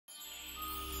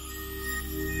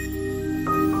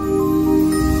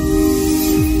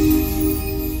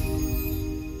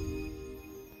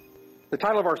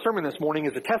title of our sermon this morning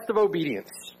is A Test of Obedience.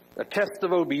 A Test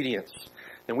of Obedience.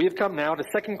 And we have come now to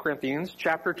 2 Corinthians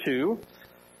chapter 2,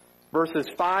 verses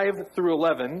 5 through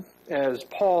 11, as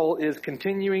Paul is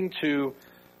continuing to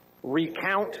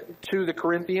recount to the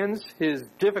Corinthians his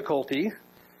difficulty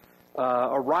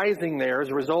arising there as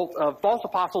a result of false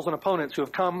apostles and opponents who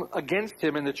have come against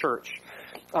him in the church.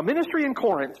 A ministry in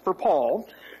Corinth for Paul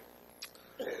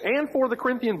and for the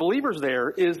Corinthian believers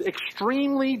there is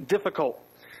extremely difficult.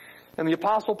 And the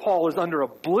Apostle Paul is under a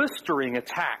blistering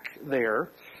attack there.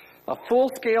 A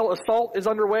full-scale assault is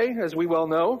underway, as we well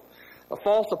know.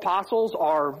 False apostles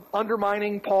are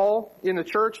undermining Paul in the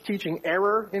church, teaching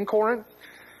error in Corinth.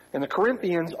 And the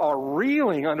Corinthians are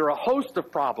reeling under a host of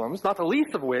problems, not the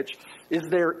least of which is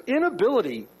their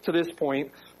inability to this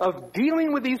point of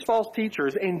dealing with these false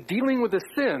teachers and dealing with the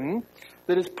sin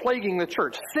that is plaguing the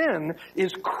church. Sin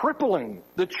is crippling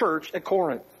the church at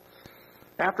Corinth.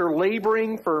 After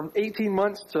laboring for 18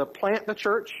 months to plant the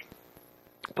church,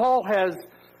 Paul has,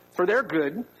 for their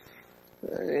good,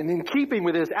 and in keeping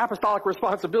with his apostolic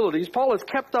responsibilities, Paul has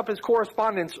kept up his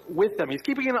correspondence with them. He's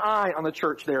keeping an eye on the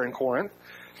church there in Corinth,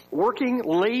 working,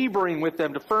 laboring with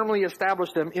them to firmly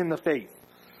establish them in the faith.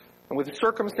 And with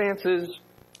circumstances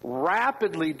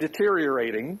rapidly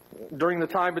deteriorating during the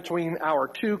time between our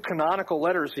two canonical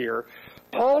letters here,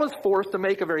 Paul is forced to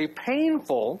make a very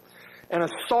painful and a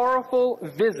sorrowful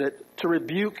visit to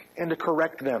rebuke and to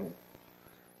correct them.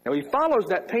 Now he follows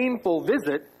that painful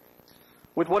visit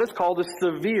with what is called a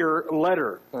severe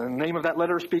letter. The name of that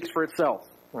letter speaks for itself,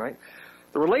 right?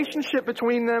 The relationship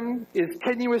between them is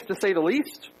tenuous to say the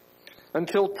least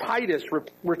until Titus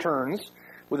returns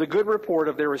with a good report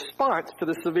of their response to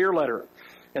the severe letter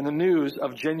and the news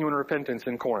of genuine repentance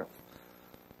in Corinth.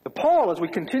 But Paul, as we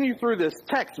continue through this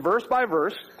text verse by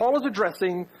verse, Paul is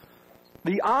addressing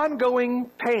the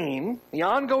ongoing pain, the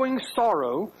ongoing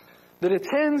sorrow that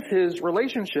attends his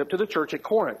relationship to the church at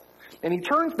Corinth. And he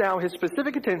turns now his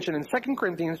specific attention in 2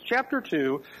 Corinthians chapter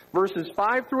 2, verses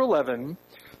 5 through 11,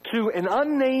 to an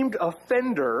unnamed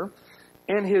offender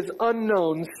and his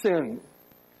unknown sin.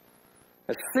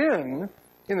 A sin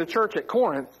in the church at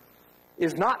Corinth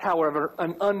is not, however,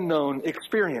 an unknown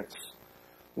experience.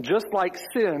 Just like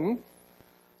sin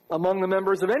among the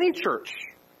members of any church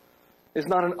is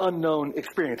not an unknown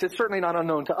experience. It's certainly not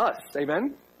unknown to us.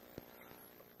 Amen?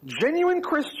 Genuine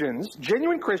Christians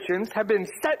have been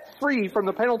set free from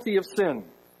the penalty of sin.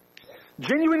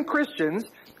 Genuine Christians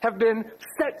have been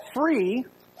set free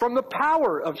from the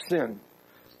power of sin.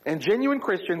 And genuine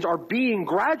Christians are being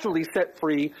gradually set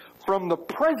free from the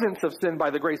presence of sin by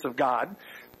the grace of God.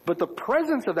 But the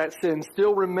presence of that sin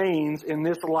still remains in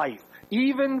this life,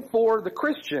 even for the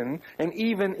Christian and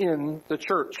even in the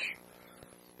church.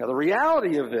 Now, the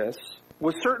reality of this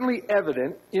was certainly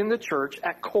evident in the church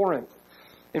at Corinth.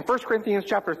 In 1 Corinthians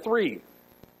chapter 3,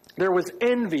 there was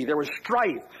envy, there was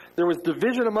strife, there was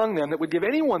division among them that would give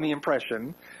anyone the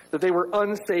impression that they were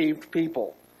unsaved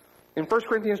people. In 1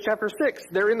 Corinthians chapter 6,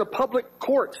 they're in the public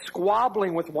court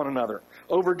squabbling with one another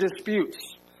over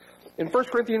disputes. In 1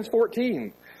 Corinthians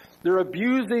 14, they're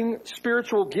abusing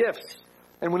spiritual gifts.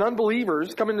 And when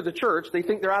unbelievers come into the church, they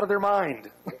think they're out of their mind,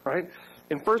 right?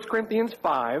 In 1 Corinthians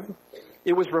 5,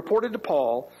 it was reported to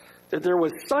Paul that there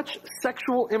was such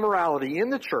sexual immorality in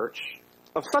the church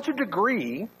of such a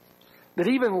degree that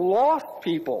even lost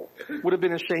people would have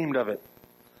been ashamed of it.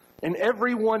 And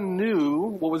everyone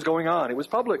knew what was going on. It was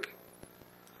public.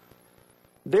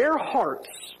 Their hearts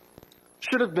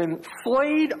should have been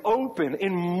flayed open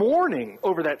in mourning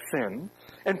over that sin.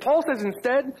 And Paul says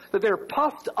instead that they're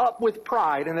puffed up with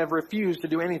pride and have refused to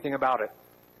do anything about it.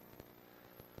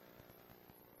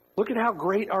 Look at how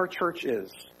great our church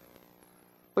is.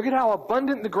 Look at how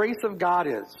abundant the grace of God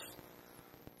is.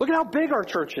 Look at how big our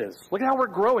church is. Look at how we're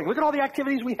growing. Look at all the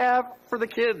activities we have for the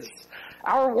kids.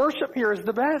 Our worship here is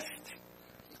the best.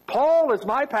 Paul is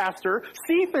my pastor.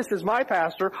 Cephas is my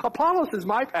pastor. Apollos is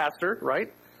my pastor,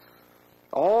 right?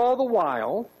 All the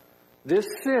while, this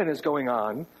sin is going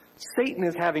on. Satan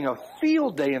is having a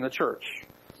field day in the church.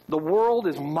 The world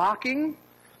is mocking.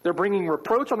 They're bringing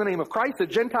reproach on the name of Christ. The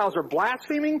Gentiles are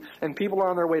blaspheming, and people are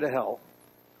on their way to hell.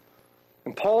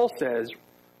 And Paul says,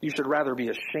 you should rather be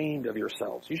ashamed of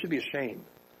yourselves. You should be ashamed.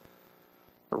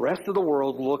 The rest of the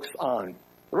world looks on.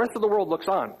 The rest of the world looks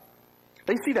on.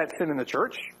 They see that sin in the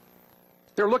church.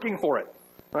 They're looking for it,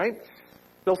 right?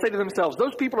 They'll say to themselves,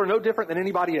 those people are no different than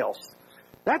anybody else.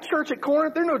 That church at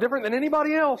Corinth, they're no different than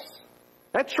anybody else.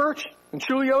 That church in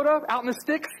Chuliota, out in the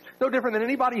sticks, no different than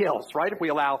anybody else, right? If we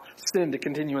allow sin to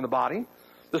continue in the body.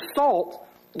 The salt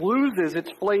loses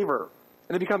its flavor,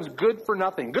 and it becomes good for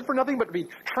nothing. Good for nothing but to be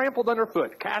trampled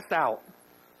underfoot, cast out.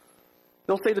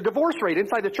 They'll say the divorce rate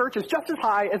inside the church is just as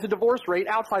high as the divorce rate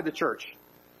outside the church.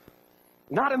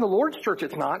 Not in the Lord's church,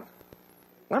 it's not.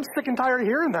 I'm sick and tired of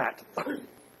hearing that.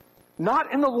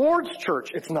 Not in the Lord's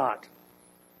church, it's not.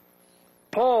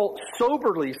 Paul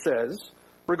soberly says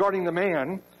regarding the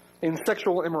man in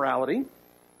sexual immorality,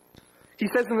 he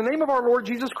says, in the name of our Lord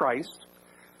Jesus Christ,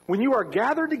 when you are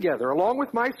gathered together along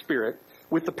with my spirit,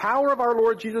 with the power of our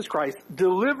Lord Jesus Christ,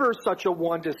 deliver such a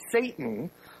one to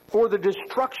Satan for the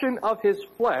destruction of his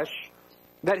flesh,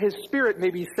 that his spirit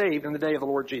may be saved in the day of the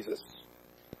Lord Jesus.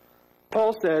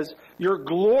 Paul says, your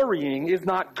glorying is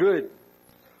not good.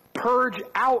 Purge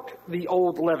out the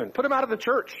old leaven. Put him out of the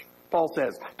church, Paul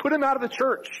says. Put him out of the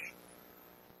church.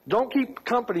 Don't keep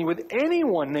company with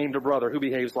anyone named a brother who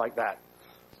behaves like that.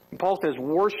 And Paul says,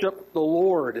 worship the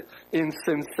Lord in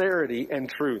sincerity and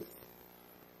truth.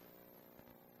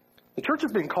 The church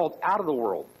has been called out of the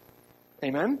world.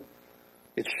 Amen?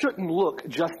 It shouldn't look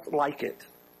just like it.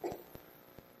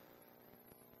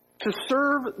 To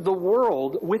serve the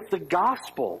world with the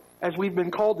gospel, as we've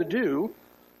been called to do,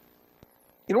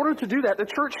 in order to do that, the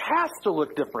church has to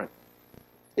look different.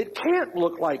 It can't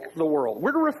look like the world.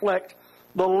 We're to reflect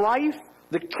the life,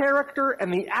 the character,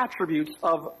 and the attributes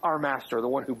of our Master, the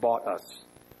one who bought us.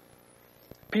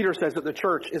 Peter says that the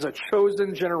church is a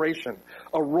chosen generation,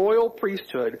 a royal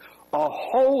priesthood, a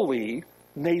holy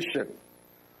nation.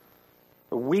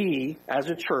 We, as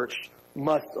a church,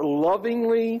 must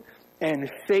lovingly and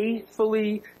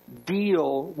faithfully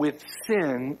deal with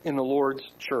sin in the Lord's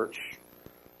church.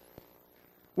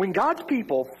 When God's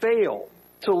people fail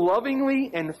to lovingly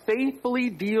and faithfully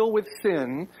deal with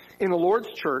sin in the Lord's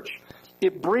church,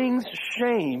 it brings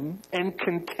shame and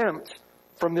contempt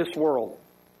from this world.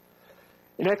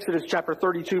 In Exodus chapter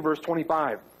 32, verse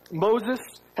 25, Moses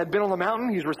had been on the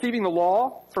mountain. He's receiving the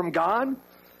law from God.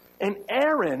 And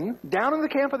Aaron, down in the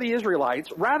camp of the Israelites,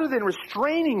 rather than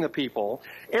restraining the people,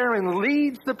 Aaron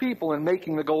leads the people in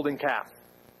making the golden calf.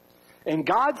 And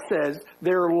God says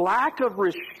their lack of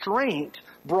restraint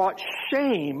brought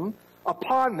shame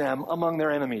upon them among their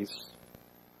enemies.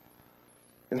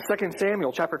 In 2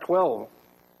 Samuel chapter 12,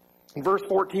 in verse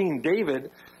 14, David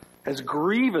has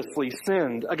grievously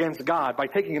sinned against God by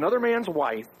taking another man's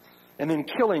wife and then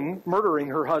murdering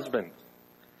her husband.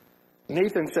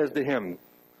 Nathan says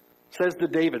to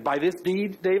David, by this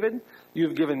deed, David, you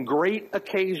have given great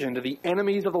occasion to the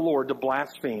enemies of the Lord to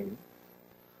blaspheme.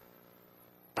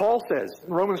 Paul says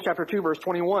in Romans chapter 2, verse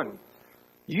 21,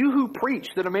 you who preach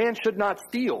that a man should not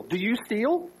steal, do you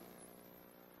steal?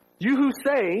 You who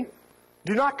say,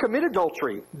 do not commit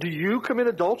adultery, do you commit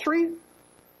adultery?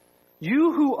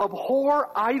 You who abhor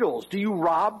idols, do you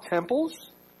rob temples?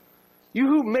 You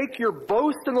who make your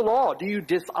boast in the law, do you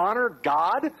dishonor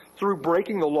God through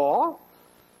breaking the law?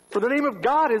 For the name of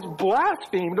God is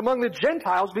blasphemed among the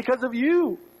Gentiles because of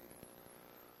you.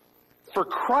 For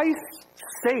Christ's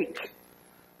sake,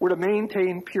 we're to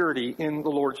maintain purity in the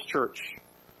Lord's church.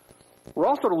 We're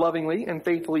also to lovingly and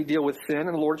faithfully deal with sin in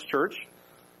the Lord's church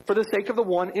for the sake of the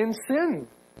one in sin.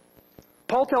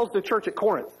 Paul tells the church at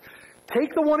Corinth,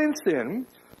 take the one in sin,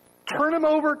 turn him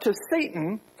over to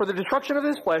Satan for the destruction of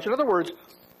his flesh. In other words,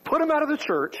 put him out of the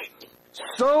church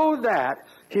so that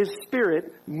his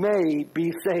spirit may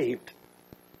be saved.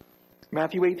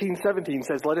 Matthew 18:17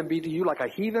 says, let him be to you like a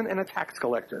heathen and a tax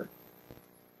collector.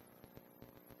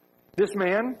 This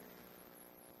man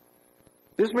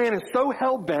is so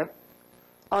hell-bent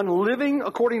on living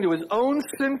according to his own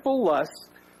sinful lusts.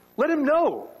 Let him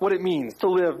know what it means to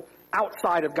live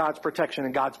outside of God's protection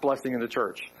and God's blessing in the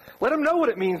church. Let him know what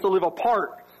it means to live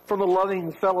apart from the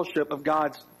loving fellowship of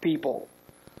God's people.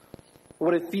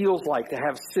 What it feels like to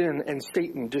have sin and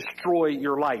Satan destroy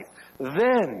your life.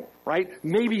 Then, right,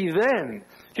 maybe then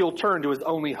he'll turn to his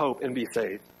only hope and be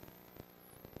saved.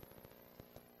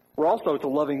 We're also to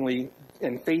lovingly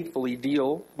and faithfully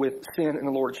deal with sin in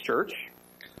the Lord's church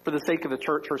for the sake of the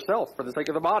church herself, for the sake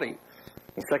of the body.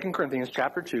 In 2 Corinthians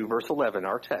chapter 2, verse 11,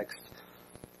 our text,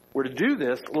 we're to do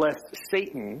this lest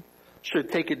Satan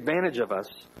should take advantage of us,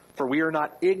 for we are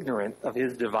not ignorant of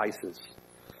his devices.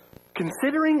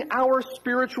 Considering our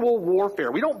spiritual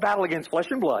warfare, we don't battle against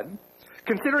flesh and blood.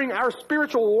 Considering our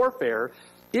spiritual warfare,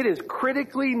 it is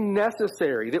critically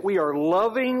necessary that we are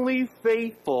lovingly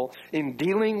faithful in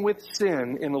dealing with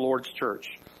sin in the Lord's church.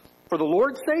 For the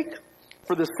Lord's sake,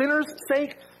 for the sinner's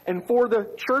sake, and for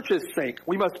the church's sake,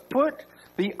 we must put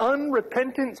the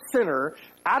unrepentant sinner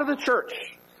out of the church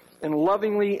and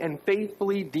lovingly and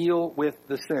faithfully deal with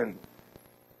the sin.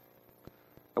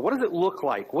 Now, what does it look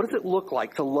like? What does it look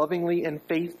like to lovingly and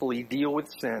faithfully deal with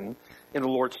sin in the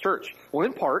Lord's church? Well,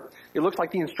 in part, it looks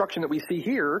like the instruction that we see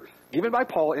here given by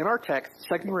Paul in our text,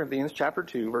 2 Corinthians chapter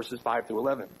 2, verses 5 through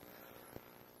 11.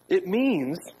 It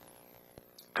means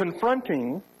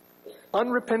confronting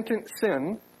unrepentant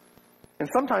sin and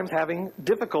sometimes having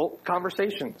difficult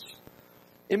conversations.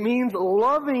 It means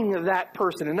loving that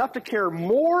person enough to care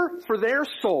more for their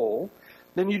soul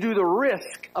than you do the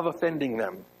risk of offending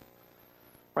them.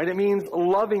 Right? It means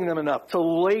loving them enough to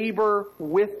labor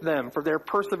with them for their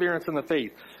perseverance in the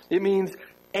faith. It means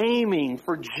aiming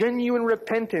for genuine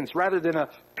repentance rather than a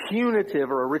punitive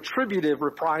or a retributive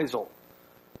reprisal.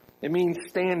 It means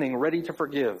standing ready to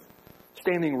forgive,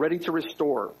 standing ready to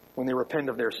restore when they repent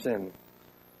of their sin.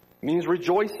 It means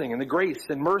rejoicing in the grace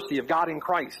and mercy of God in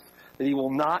Christ, that he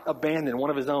will not abandon one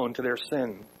of his own to their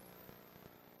sin.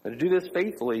 And to do this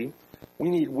faithfully, we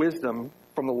need wisdom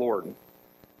from the Lord.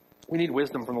 We need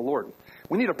wisdom from the Lord.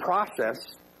 We need a process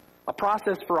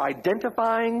for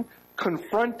identifying,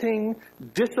 confronting,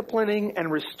 disciplining, and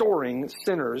restoring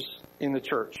sinners in the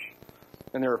church.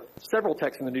 And there are several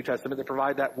texts in the New Testament that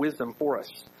provide that wisdom for us.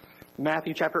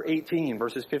 Matthew chapter 18,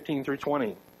 verses 15 through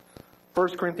 20. 1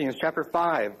 Corinthians chapter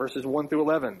 5, verses 1 through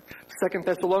 11. 2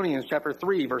 Thessalonians chapter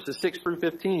 3, verses 6 through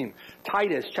 15.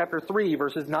 Titus chapter 3,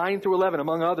 verses 9 through 11,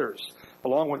 among others.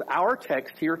 Along with our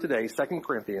text here today, 2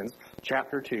 Corinthians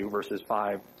chapter 2, verses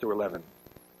 5 through 11.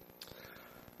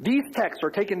 These texts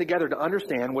are taken together to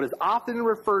understand what is often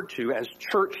referred to as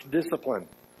church discipline.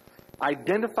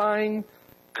 Identifying,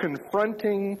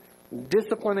 confronting,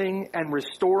 disciplining, and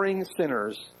restoring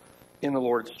sinners in the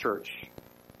Lord's church.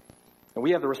 And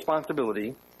we have the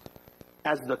responsibility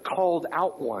as the called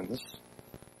out ones,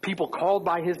 people called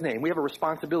by his name, we have a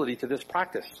responsibility to this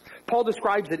practice. Paul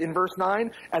describes it in verse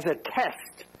 9 as a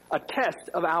test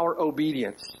of our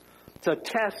obedience. It's a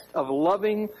test of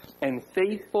loving and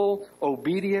faithful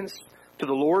obedience to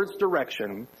the Lord's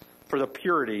direction for the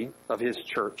purity of his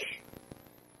church.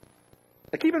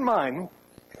 Now keep in mind,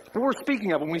 what we're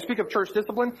speaking of when we speak of church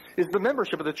discipline is the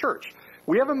membership of the church.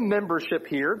 We have a membership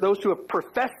here, those who have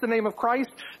professed the name of Christ.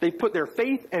 They've put their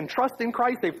faith and trust in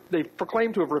Christ. They've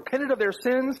proclaimed to have repented of their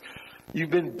sins. You've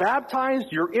been baptized.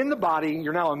 You're in the body.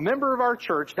 You're now a member of our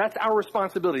church. That's our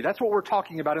responsibility. That's what we're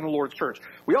talking about in the Lord's church.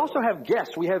 We also have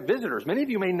guests. We have visitors. Many of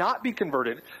you may not be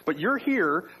converted, but you're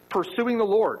here pursuing the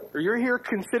Lord, or you're here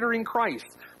considering Christ.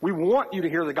 We want you to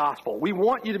hear the gospel. We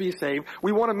want you to be saved.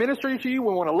 We want to minister to you.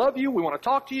 We want to love you. We want to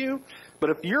talk to you. But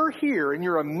if you're here and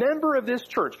you're a member of this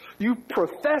church, you've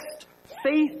professed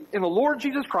faith in the Lord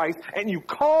Jesus Christ, and you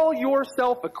call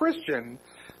yourself a Christian,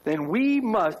 then we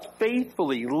must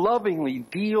faithfully, lovingly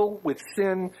deal with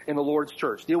sin in the Lord's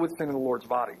church, deal with sin in the Lord's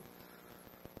body.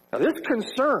 Now this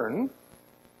concern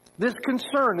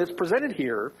that's presented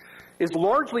here is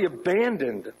largely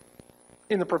abandoned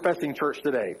in the professing church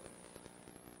today.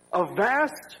 A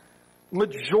vast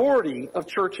majority of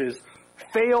churches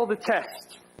fail the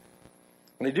test.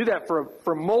 And they do that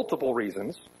for multiple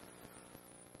reasons.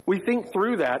 We think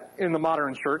through that in the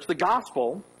modern church. The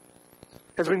gospel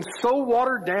has been so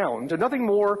watered down to nothing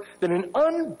more than an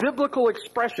unbiblical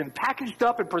expression packaged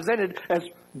up and presented as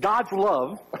God's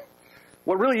love,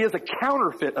 what really is a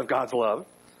counterfeit of God's love.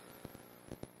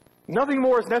 Nothing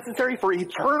more is necessary for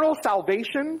eternal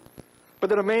salvation,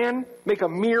 but that a man make a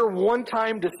mere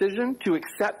one-time decision to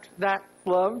accept that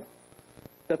love,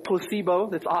 that placebo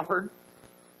that's offered.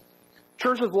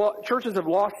 Churches have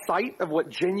lost sight of what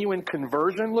genuine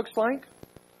conversion looks like.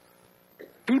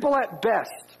 People at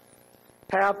best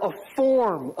have a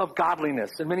form of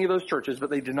godliness in many of those churches, but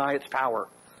they deny its power.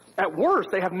 At worst,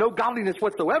 they have no godliness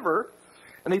whatsoever,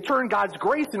 and they turn God's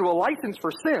grace into a license for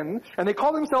sin, and they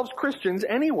call themselves Christians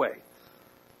anyway.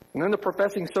 And then the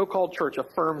professing so-called church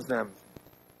affirms them.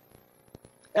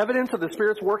 Evidence of the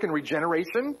Spirit's work in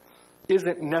regeneration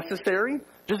isn't necessary.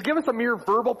 Just give us a mere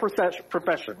verbal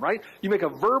profession, right? You make a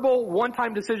verbal,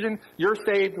 one-time decision, you're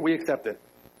saved, we accept it.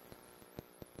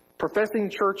 Professing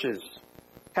churches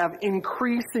have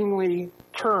increasingly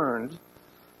turned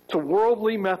to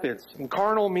worldly methods and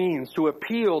carnal means to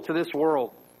appeal to this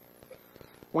world.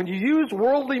 When you use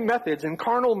worldly methods and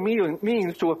carnal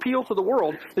means to appeal to the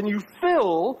world, then you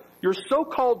fill your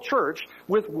so-called church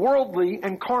with worldly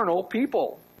and carnal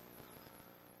people.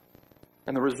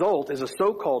 And the result is a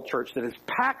so-called church that is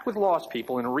packed with lost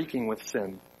people and reeking with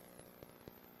sin.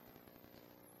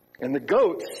 And the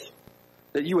goats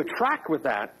that you attract with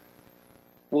that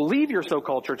will leave your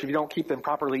so-called church if you don't keep them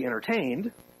properly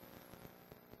entertained.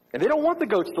 And they don't want the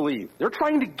goats to leave. They're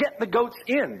trying to get the goats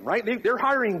in, right? They're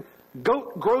hiring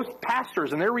goat growth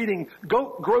pastors, and they're reading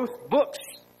goat growth books.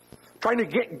 trying to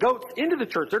get goats into the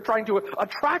church. They're trying to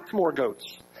attract more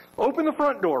goats. Open the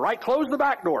front door, right? Close the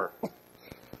back door.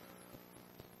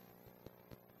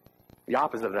 The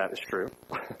opposite of that is true.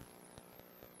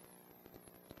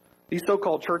 These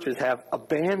so-called churches have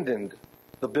abandoned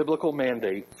the biblical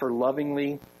mandate for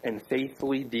lovingly and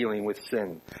faithfully dealing with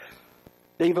sin.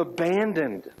 They've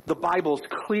abandoned the Bible's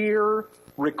clear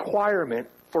requirement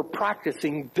for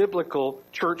practicing biblical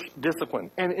church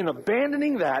discipline. And in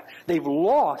abandoning that, they've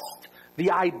lost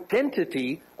the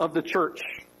identity of the church.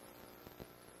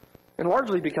 And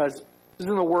largely because, this is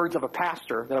in the words of a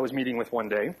pastor that I was meeting with one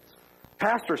day.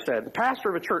 The pastor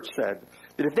of a church said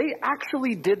that if they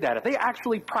actually did that, if they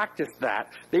actually practiced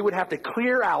that, they would have to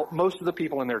clear out most of the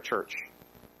people in their church.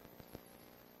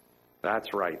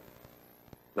 That's right.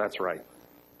 That's right.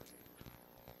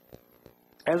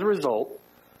 As a result,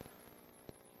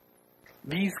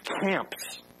 these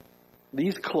camps,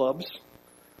 these clubs,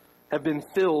 have been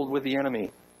filled with the enemy.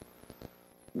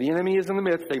 The enemy is in the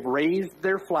midst. They've raised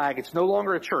their flag. It's no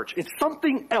longer a church. It's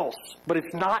something else, but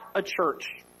it's not a church.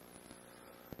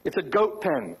 It's a goat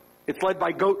pen. It's led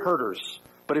by goat herders,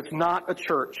 but it's not a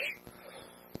church.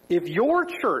 If your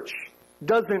church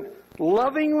doesn't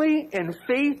lovingly and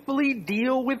faithfully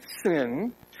deal with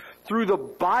sin through the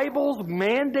Bible's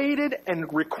mandated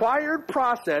and required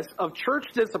process of church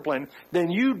discipline,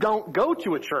 then you don't go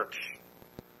to a church.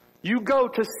 You go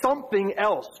to something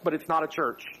else, but it's not a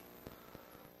church.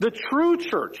 The true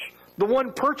church, the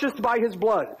one purchased by His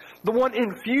blood, the one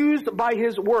infused by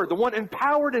His word, the one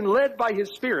empowered and led by His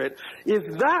Spirit, is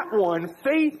that one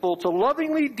faithful to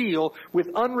lovingly deal with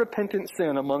unrepentant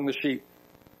sin among the sheep.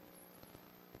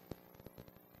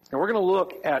 And we're going to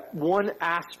look at one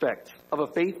aspect of a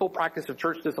faithful practice of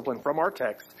church discipline from our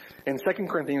text in 2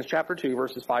 Corinthians chapter 2,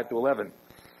 verses 5 to 11. And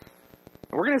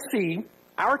we're going to see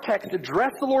our text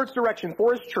address the Lord's direction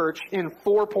for His church in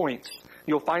 4 points.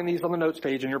 You'll find these on the notes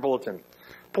page in your bulletin.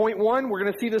 Point 1, we're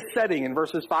going to see the setting in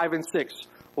verses 5 and 6.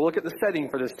 We'll look at the setting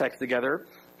for this text together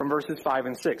from verses 5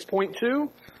 and 6. Point 2,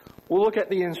 we'll look at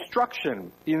the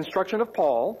instruction of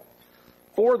Paul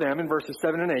for them in verses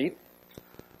 7 and 8.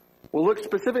 We'll look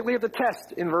specifically at the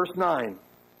test in verse 9.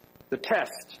 The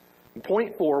test. In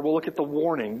point 4, we'll look at the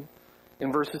warning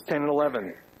in verses 10 and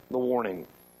 11. The warning.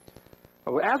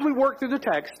 As we work through the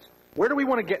text, where do we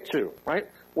want to get to, right?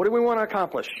 What do we want to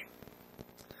accomplish?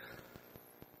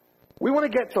 We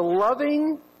want to get to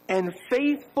loving and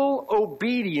faithful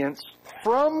obedience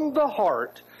from the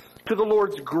heart to the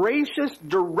Lord's gracious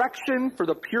direction for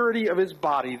the purity of His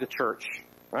body, the church,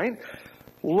 right?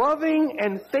 Loving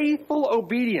and faithful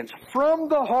obedience from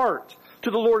the heart to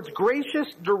the Lord's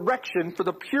gracious direction for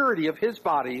the purity of His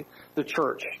body, the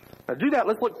church. Now, to do that,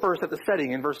 let's look first at the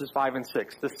setting in verses 5 and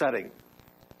 6, the setting.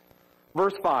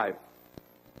 Verse 5.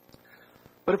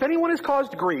 But if anyone has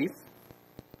caused grief,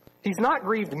 he's not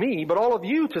grieved me, but all of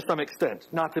you to some extent,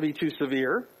 not to be too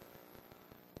severe.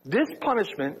 This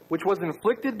punishment, which was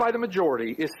inflicted by the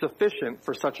majority, is sufficient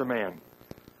for such a man.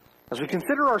 As we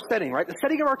consider our setting, right, the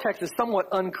setting of our text is somewhat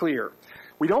unclear.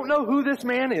 We don't know who this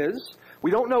man is.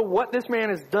 We don't know what this man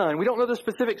has done. We don't know the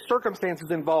specific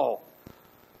circumstances involved.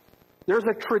 There's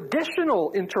a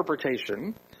traditional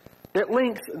interpretation that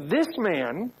links this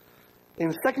man in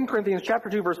 2 Corinthians chapter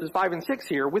 2, verses 5 and 6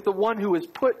 here with the one who is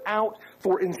put out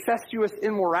for incestuous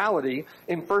immorality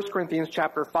in 1 Corinthians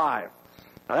chapter 5.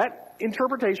 Now that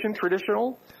interpretation,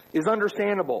 traditional, is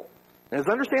understandable. And as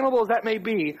understandable as that may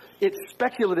be, it's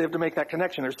speculative to make that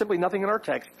connection. There's simply nothing in our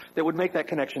text that would make that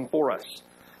connection for us.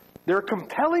 There are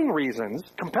compelling reasons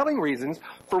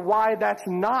for why that's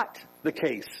not the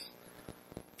case.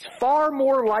 It's far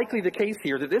more likely the case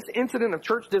here that this incident of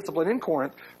church discipline in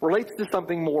Corinth relates to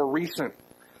something more recent.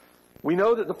 We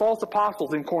know that the false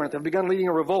apostles in Corinth have begun leading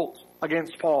a revolt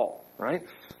against Paul, right?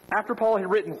 After Paul had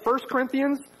written 1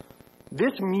 Corinthians,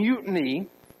 this mutiny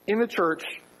in the church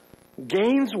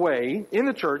gains way in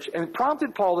the church and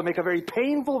prompted Paul to make a very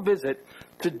painful visit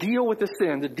to deal with the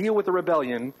sin, to deal with the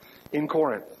rebellion in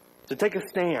Corinth, to take a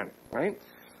stand, right?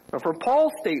 Now, from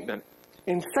Paul's statement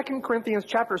in 2 Corinthians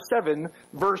chapter 7,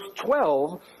 verse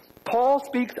 12, Paul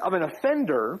speaks of an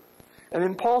offender, and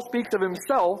then Paul speaks of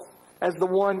himself as the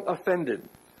one offended.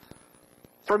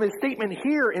 From his statement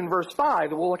here in verse 5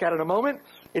 that we'll look at in a moment,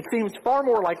 it seems far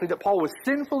more likely that Paul was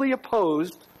sinfully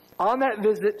opposed on that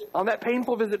visit, on that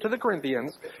painful visit to the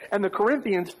Corinthians, and the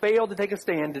Corinthians failed to take a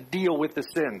stand to deal with the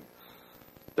sin.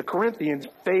 The Corinthians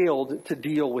failed to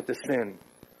deal with the sin.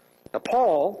 Now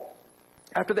Paul,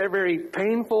 after that very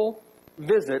painful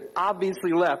visit,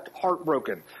 obviously left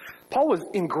heartbroken. Paul was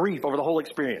in grief over the whole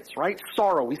experience, right?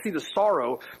 Sorrow. We see the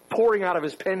sorrow pouring out of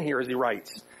his pen here as he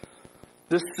writes.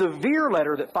 The severe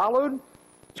letter that followed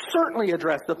certainly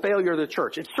addressed the failure of the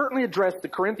church. It certainly addressed the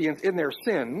Corinthians in their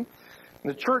sin.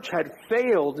 The church had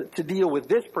failed to deal with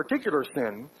this particular sin,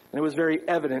 and it was very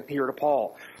evident here to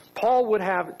Paul. Paul would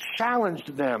have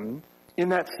challenged them in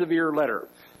that severe letter.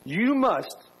 You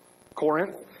must,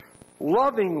 Corinth,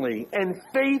 lovingly and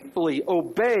faithfully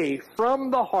obey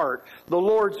from the heart the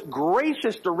Lord's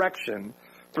gracious direction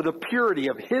for the purity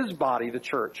of his body, the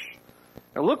church.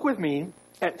 Now look with me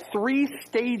at 3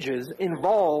 stages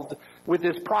involved with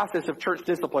this process of church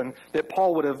discipline that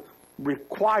Paul would have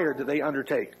required that they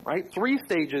undertake, right? 3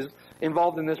 stages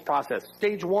involved in this process.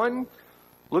 Stage 1,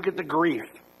 look at the grief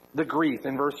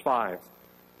in verse 5.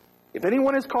 If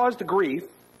anyone has caused grief,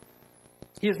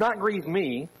 he has not grieved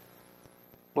me,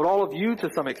 but all of you to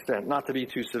some extent, not to be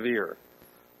too severe.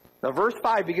 Now verse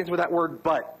 5 begins with that word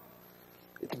but.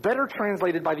 It's better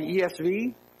translated by the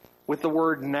ESV with the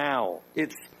word now.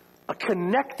 It's a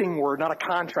connecting word, not a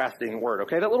contrasting word,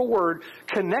 okay? That little word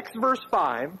connects verse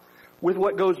 5 with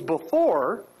what goes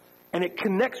before, and it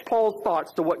connects Paul's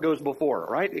thoughts to what goes before,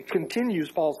 right? It continues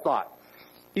Paul's thought.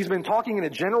 He's been talking in a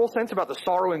general sense about the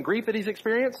sorrow and grief that he's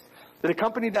experienced, that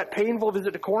accompanied that painful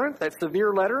visit to Corinth, that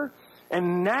severe letter.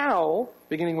 And now,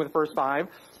 beginning with verse 5,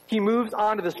 he moves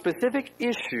on to the specific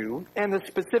issue and the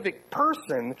specific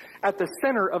person at the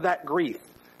center of that grief,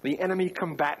 the enemy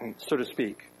combatant, so to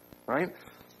speak, right?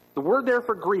 The word there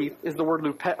for grief is the word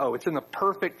lupeo. It's in the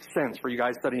perfect sense for you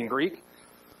guys studying Greek.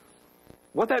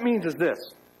 What that means is this.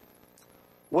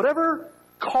 Whatever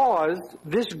caused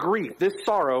this grief, this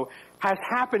sorrow, has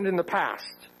happened in the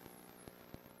past.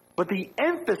 But the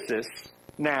emphasis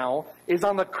now is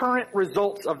on the current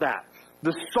results of that.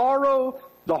 The sorrow,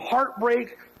 the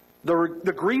heartbreak,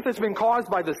 the grief that's been caused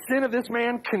by the sin of this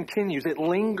man continues. It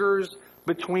lingers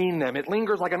between them. It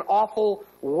lingers like an awful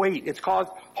weight. It's caused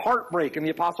heartbreak in the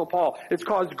Apostle Paul. It's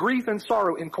caused grief and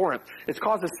sorrow in Corinth. It's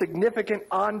caused a significant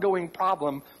ongoing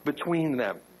problem between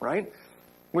them, right?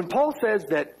 When Paul says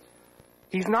that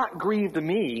he's not grieved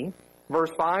me,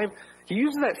 verse 5, he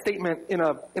uses that statement in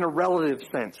a relative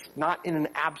sense, not in an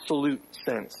absolute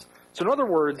sense. So in other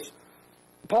words,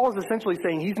 Paul is essentially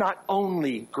saying he's not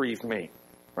only grieved me,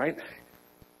 right?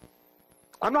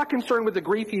 I'm not concerned with the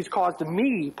grief he's caused to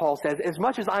me, Paul says, as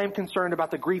much as I am concerned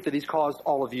about the grief that he's caused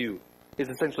all of you, is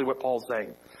essentially what Paul's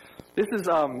saying. This is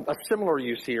a similar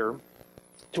use here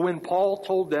to when Paul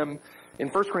told them in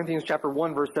 1 Corinthians chapter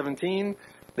 1, verse 17,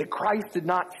 that Christ did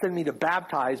not send me to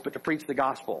baptize, but to preach the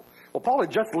gospel. Well, Paul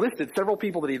had just listed several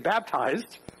people that he had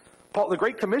baptized. The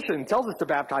Great Commission tells us to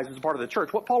baptize as a part of the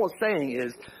church. What Paul is saying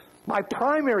is, my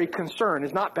primary concern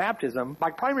is not baptism. My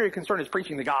primary concern is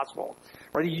preaching the gospel.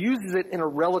 Right? He uses it in a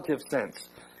relative sense.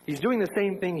 He's doing the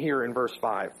same thing here in verse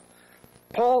 5.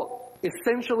 Paul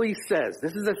essentially says,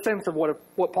 this is a sense of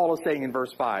what Paul is saying in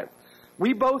verse 5.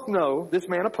 We both know this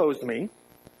man opposed me,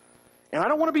 and I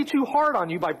don't want to be too hard on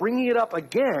you by bringing it up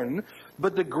again,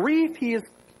 but the grief he has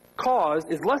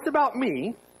caused is less about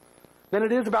me than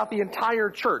it is about the entire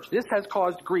church. This has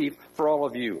caused grief for all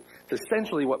of you. It's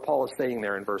essentially what Paul is saying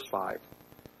there in verse 5.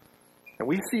 And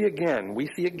we see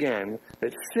again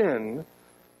that sin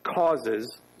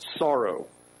causes sorrow.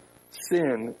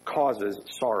 Sin causes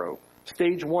sorrow.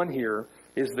 Stage 1 here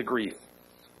is the grief.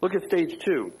 Look at stage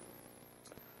 2.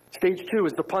 Stage 2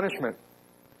 is the punishment.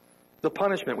 The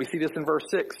punishment, we see this in verse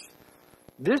 6.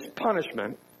 This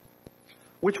punishment,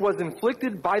 which was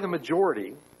inflicted by the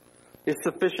majority, is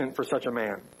sufficient for such a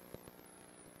man.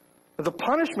 The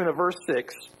punishment of verse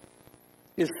 6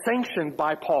 is sanctioned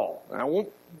by Paul. Now,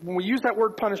 when we use that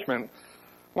word punishment,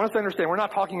 I want us to understand we're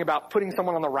not talking about putting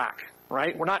someone on the rack,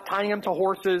 right? We're not tying them to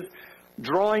horses,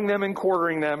 drawing them and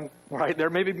quartering them, right? There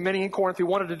may be many in Corinth who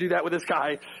wanted to do that with this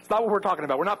guy. It's not what we're talking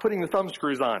about. We're not putting the thumb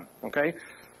screws on, okay?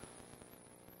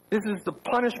 This is the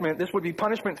punishment. This would be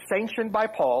punishment sanctioned by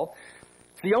Paul.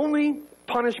 It's the only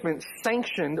punishment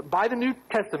sanctioned by the New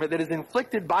Testament that is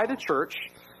inflicted by the church.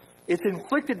 It's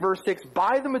inflicted, verse 6,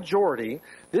 by the majority.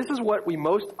 This is what we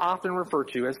most often refer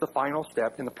to as the final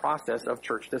step in the process of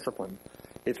church discipline.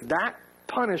 It's that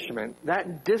punishment,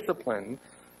 that discipline,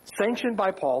 sanctioned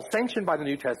by Paul, sanctioned by the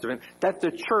New Testament, that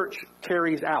the church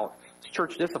carries out. It's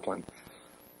church discipline.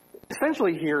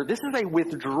 Essentially here, this is a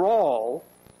withdrawal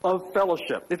of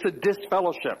fellowship. It's a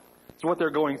disfellowship. It's what they're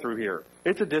going through here.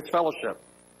 It's a disfellowship.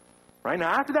 Right? Now,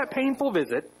 after that painful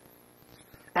visit,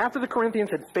 after the Corinthians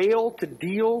had failed to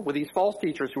deal with these false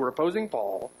teachers who were opposing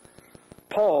Paul,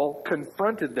 Paul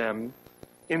confronted them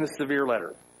in the severe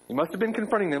letter. He must have been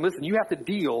confronting them. Listen, you have to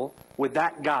deal with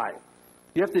that guy.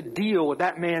 You have to deal with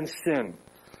that man's sin.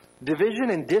 Division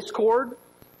and discord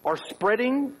are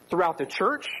spreading throughout the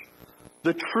church.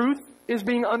 The truth is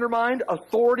being undermined.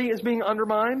 Authority is being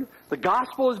undermined. The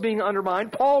gospel is being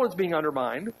undermined. Paul is being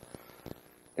undermined.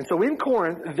 And so in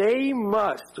Corinth, they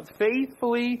must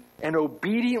faithfully and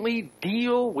obediently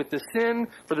deal with the sin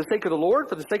for the sake of the Lord,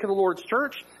 for the sake of the Lord's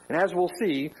church, and as we'll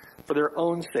see, for their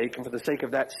own sake and for the sake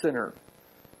of that sinner.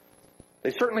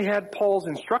 They certainly had Paul's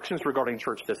instructions regarding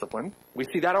church discipline. We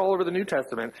see that all over the New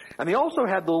Testament. And they also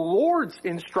had the Lord's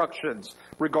instructions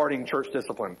regarding church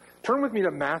discipline. Turn with me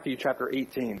to Matthew chapter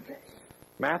 18.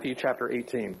 Matthew chapter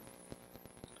 18.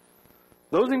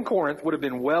 Those in Corinth would have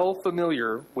been well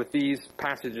familiar with these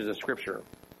passages of Scripture,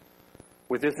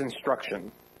 with this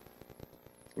instruction.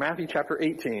 Matthew chapter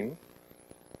 18.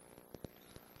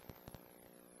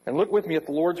 And look with me at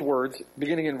the Lord's words,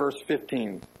 beginning in verse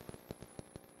 15.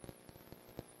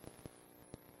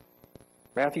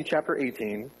 Matthew chapter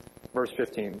 18, verse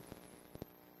 15.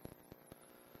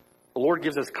 The Lord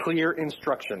gives us clear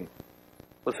instruction.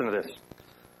 Listen to this.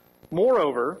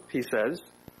 Moreover, he says,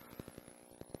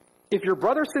 if your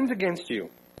brother sins against you,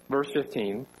 verse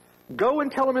 15, go and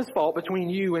tell him his fault between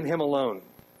you and him alone.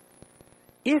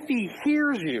 If he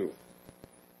hears you,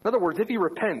 in other words, if he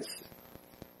repents,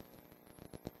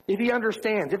 if he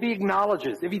understands, if he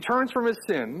acknowledges, if he turns from his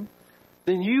sin,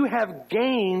 then you have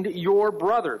gained your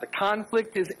brother. The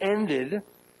conflict is ended.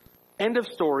 End of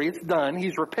story. It's done.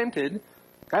 He's repented.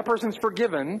 That person's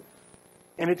forgiven.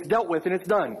 And it's dealt with and it's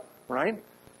done. Right?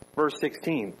 Verse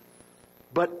 16.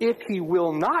 But if he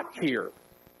will not hear,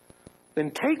 then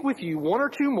take with you one or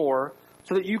two more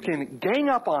so that you can gang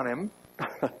up on him.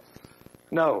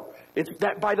 No. It's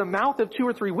that by the mouth of 2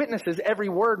 or 3 witnesses, every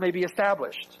word may be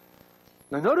established.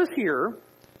 Now notice here,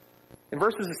 in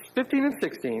verses 15 and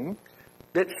 16,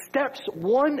 that steps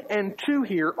 1 and 2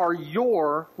 here are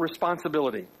your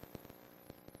responsibility.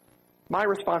 My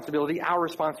responsibility, our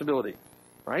responsibility.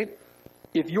 Right?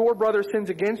 If your brother sins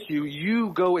against you,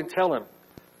 you go and tell him.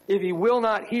 If he will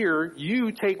not hear,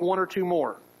 you take 1 or 2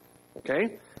 more.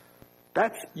 Okay?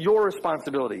 That's your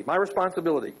responsibility. My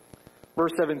responsibility.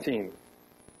 Verse 17.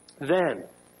 Then,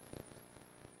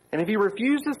 and if he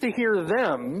refuses to hear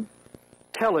them,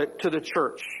 tell it to the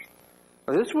church.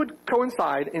 Now, this would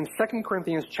coincide in 2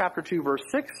 Corinthians chapter 2, verse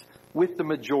 6, with the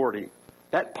majority.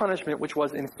 That punishment which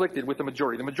was inflicted with the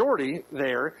majority. The majority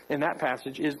there in that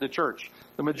passage is the church.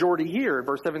 The majority here,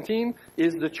 verse 17,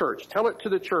 is the church. Tell it to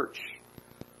the church.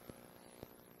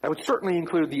 That would certainly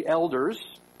include the elders,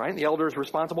 right? The elders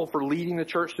responsible for leading the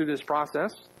church through this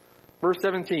process. Verse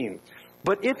 17.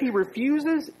 But if he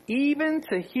refuses even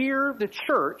to hear the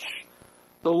church,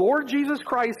 the Lord Jesus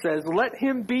Christ says, let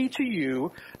him be to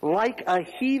you like a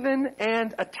heathen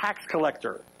and a tax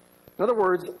collector. In other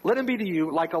words, let him be to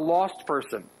you like a lost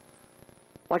person.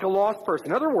 Like a lost person.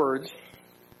 In other words,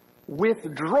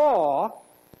 withdraw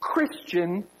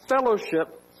Christian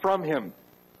fellowship from him.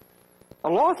 A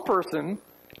lost person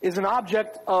is an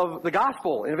object of the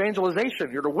gospel and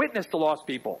evangelization. You're to witness to lost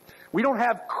people. We don't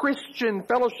have Christian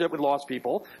fellowship with lost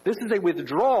people. This is a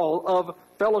withdrawal of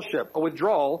fellowship, a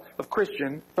withdrawal of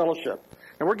Christian fellowship.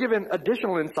 And we're given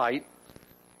additional insight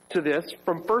to this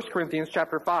from 1 Corinthians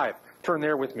chapter 5. Turn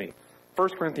there with me. 1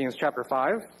 Corinthians chapter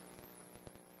 5.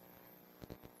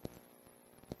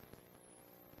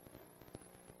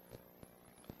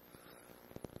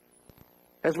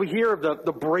 As we hear of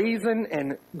the brazen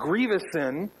and grievous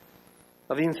sin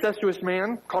of the incestuous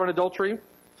man caught in adultery,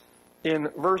 in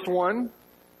verse 1,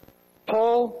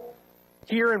 Paul,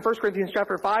 here in 1 Corinthians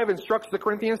chapter 5, instructs the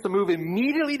Corinthians to move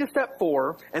immediately to step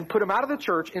 4 and put him out of the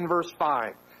church in verse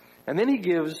 5. And then he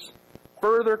gives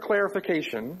further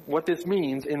clarification what this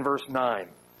means in verse 9.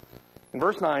 In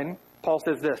verse 9, Paul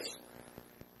says this,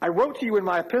 I wrote to you in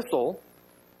my epistle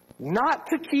not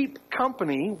to keep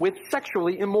company with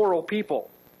sexually immoral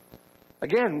people.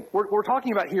 Again, what we're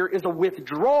talking about here is a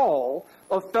withdrawal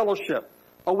of fellowship.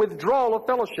 A withdrawal of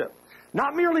fellowship.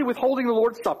 Not merely withholding the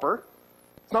Lord's Supper.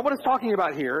 It's not what it's talking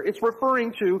about here. It's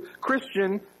referring to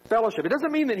Christian fellowship. It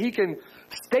doesn't mean that he can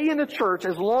stay in the church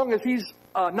as long as he's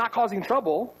not causing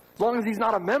trouble, as long as he's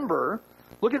not a member.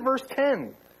 Look at verse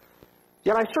 10.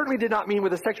 Yet I certainly did not mean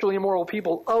with the sexually immoral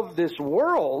people of this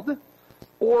world,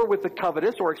 or with the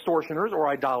covetous, or extortioners, or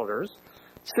idolaters,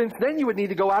 since then you would need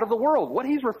to go out of the world. What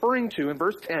he's referring to in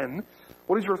verse 10,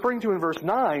 what he's referring to in verse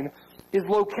 9, is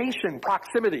location,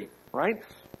 proximity, right?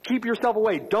 Keep yourself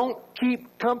away. Don't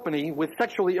keep company with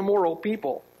sexually immoral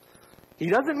people. He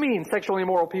doesn't mean sexually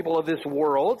immoral people of this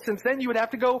world, since then you would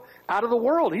have to go out of the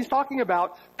world. He's talking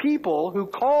about people who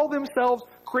call themselves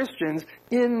Christians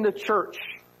in the church.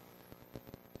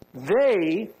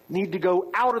 They need to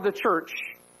go out of the church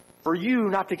for you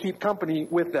not to keep company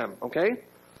with them, okay?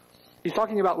 He's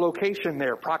talking about location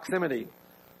there, proximity.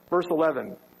 Verse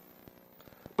 11.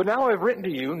 But now I've written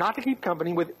to you not to keep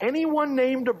company with anyone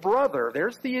named a brother,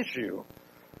 there's the issue,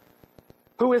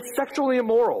 who is sexually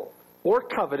immoral, or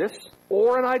covetous,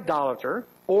 or an idolater,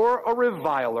 or a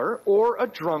reviler, or a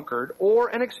drunkard, or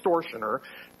an extortioner,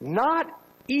 not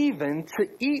even to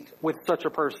eat with such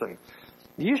a person.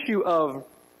 The issue of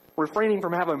refraining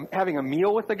from having a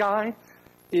meal with the guy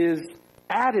is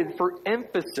added for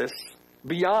emphasis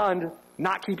beyond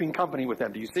not keeping company with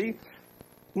them. Do you see?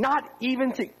 Not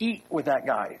even to eat with that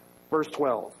guy. Verse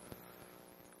 12.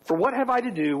 For what have I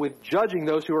to do with judging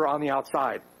those who are on the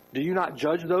outside? Do you not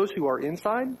judge those who are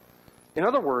inside? In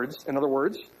other words,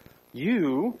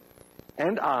 you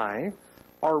and I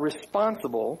are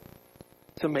responsible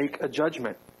to make a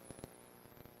judgment.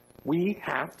 We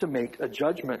have to make a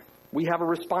judgment. We have a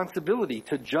responsibility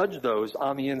to judge those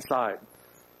on the inside.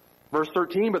 Verse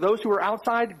 13, but those who are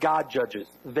outside, God judges.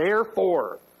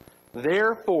 Therefore,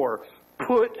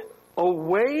 put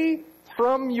away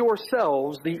from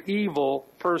yourselves the evil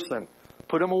person.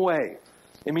 Put him away.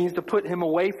 It means to put him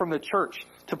away from the church,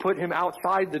 to put him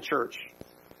outside the church.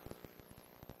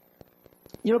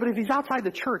 You know, but if he's outside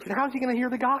the church, then how's he going to hear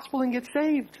the gospel and get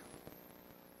saved?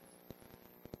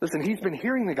 Listen, he's been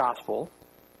hearing the gospel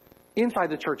inside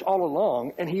the church all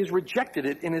along, and he's rejected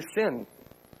it in his sin.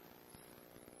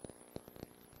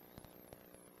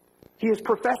 He has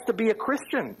professed to be a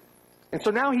Christian. And so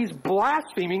now he's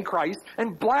blaspheming Christ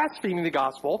and blaspheming the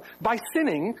gospel by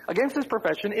sinning against his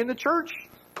profession in the church.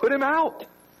 Put him out.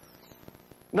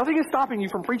 Nothing is stopping you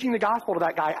from preaching the gospel to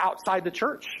that guy outside the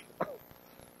church.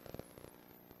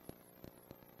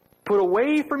 Put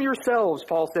away from yourselves,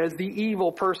 Paul says, the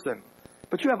evil person.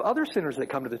 But you have other sinners that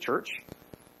come to the church,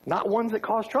 not ones that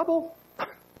cause trouble,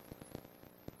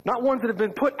 not ones that have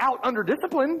been put out under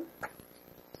discipline.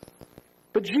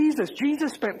 But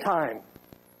Jesus spent time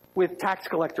with tax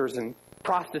collectors and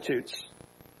prostitutes.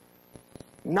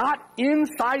 Not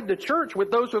inside the church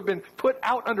with those who have been put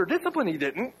out under discipline, he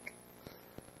didn't.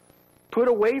 Put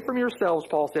away from yourselves,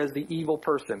 Paul says, the evil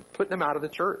person. Put them out of the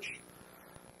church.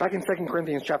 Back in 2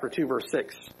 Corinthians chapter 2, verse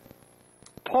 6.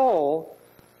 Paul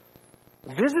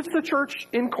visits the church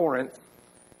in Corinth,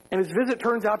 and his visit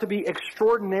turns out to be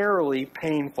extraordinarily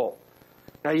painful.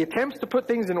 Now, he attempts to put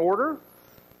things in order,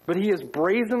 but he is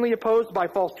brazenly opposed by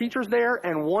false teachers there,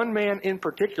 and one man in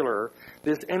particular,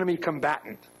 this enemy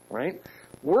combatant, right?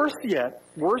 Worse yet,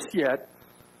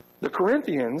 the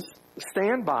Corinthians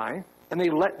stand by and they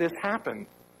let this happen.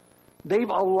 They've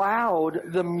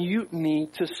allowed the mutiny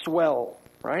to swell,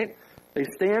 right? They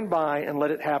stand by and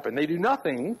let it happen. They do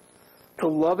nothing to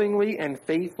lovingly and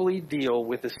faithfully deal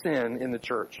with the sin in the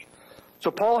church.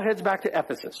 So Paul heads back to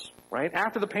Ephesus, right?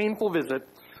 After the painful visit,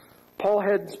 Paul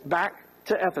heads back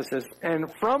to Ephesus,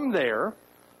 and from there,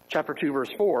 chapter 2,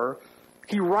 verse 4,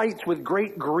 he writes with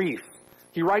great grief.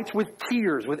 He writes with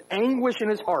tears, with anguish in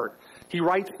his heart. He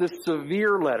writes this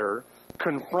severe letter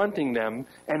confronting them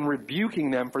and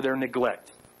rebuking them for their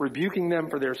neglect, rebuking them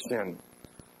for their sin.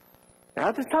 Now,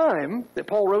 at the time that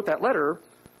Paul wrote that letter,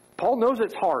 Paul knows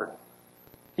it's hard.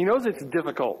 He knows it's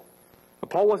difficult,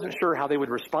 but Paul wasn't sure how they would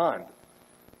respond.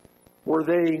 Were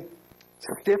they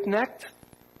stiff-necked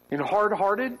and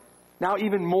hard-hearted, now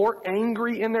even more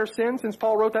angry in their sin since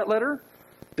Paul wrote that letter?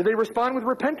 Did they respond with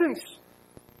repentance?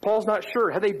 Paul's not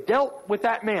sure. Have they dealt with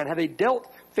that man? Have they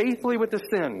dealt faithfully with the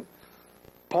sin?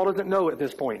 Paul doesn't know at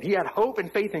this point. He had hope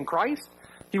and faith in Christ.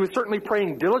 He was certainly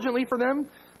praying diligently for them,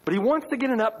 but he wants to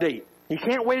get an update. He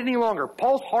can't wait any longer.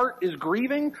 Paul's heart is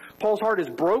grieving. Paul's heart is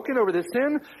broken over this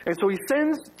sin, and so he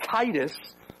sends Titus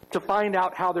to find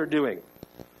out how they're doing.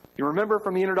 You remember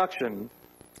from the introduction,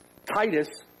 Titus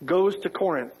goes to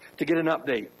Corinth to get an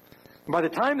update. And by the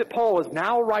time that Paul is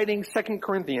now writing 2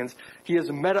 Corinthians, he has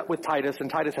met up with Titus, and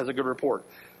Titus has a good report.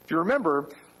 If you remember,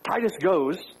 Titus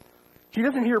goes. He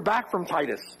doesn't hear back from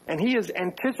Titus, and he is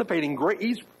anticipating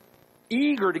he's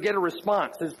eager to get a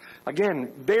response. He's,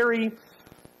 again, very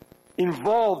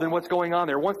involved in what's going on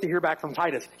there, wants to hear back from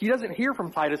Titus. He doesn't hear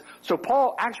from Titus, so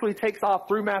Paul actually takes off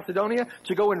through Macedonia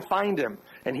to go and find him.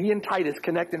 And he and Titus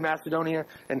connect in Macedonia,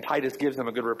 and Titus gives them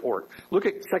a good report. Look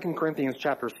at 2 Corinthians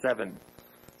chapter 7.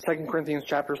 2 Corinthians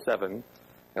chapter 7,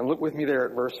 and look with me there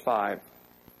at verse 5.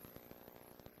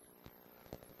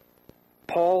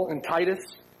 Paul and Titus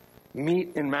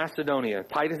meet in Macedonia.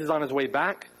 Titus is on his way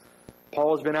back.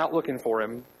 Paul has been out looking for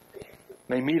him.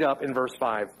 They meet up in verse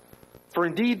 5. For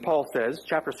indeed, Paul says,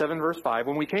 chapter 7, verse 5,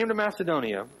 when we came to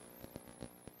Macedonia,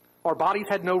 our bodies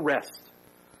had no rest.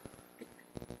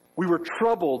 We were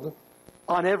troubled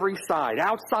on every side.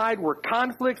 Outside were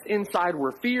conflicts, inside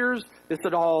were fears. This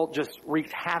had all just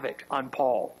wreaked havoc on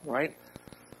Paul, right?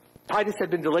 Titus had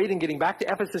been delayed in getting back to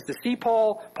Ephesus to see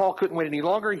Paul. Paul couldn't wait any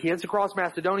longer. He heads across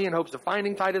Macedonia in hopes of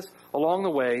finding Titus along the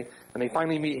way, and they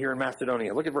finally meet here in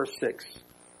Macedonia. Look at verse 6.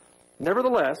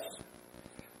 Nevertheless,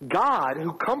 God,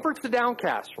 who comforts the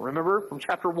downcast, remember from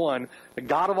chapter 1, the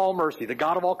God of all mercy, the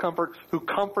God of all comfort, who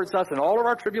comforts us in all of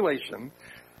our tribulation,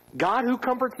 God who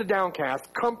comforts the downcast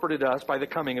comforted us by the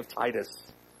coming of Titus.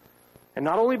 And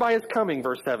not only by his coming,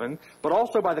 verse 7, but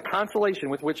also by the consolation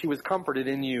with which he was comforted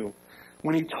in you,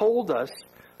 when he told us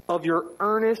of your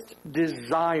earnest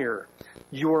desire,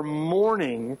 your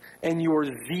mourning, and your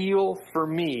zeal for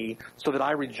me, so that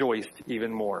I rejoiced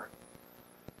even more.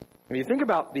 When you think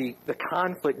about the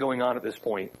conflict going on at this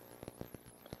point,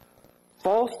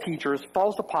 false teachers,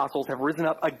 false apostles have risen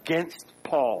up against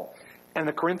Paul, and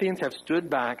the Corinthians have stood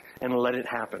back and let it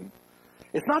happen.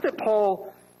 It's not that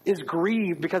Paul is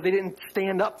grieved because they didn't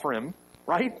stand up for him,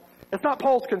 right? It's not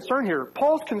Paul's concern here.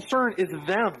 Paul's concern is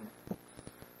them.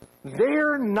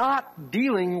 They're not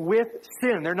dealing with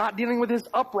sin. They're not dealing with this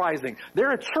uprising.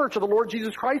 They're a church of the Lord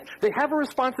Jesus Christ. They have a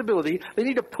responsibility. They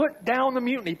need to put down the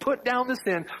mutiny, put down the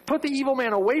sin, put the evil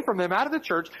man away from them, out of the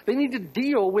church. They need to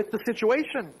deal with the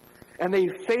situation. And they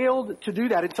failed to do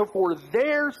that. And so for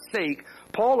their sake,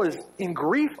 Paul is in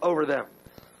grief over them.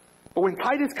 But when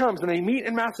Titus comes and they meet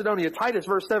in Macedonia, Titus,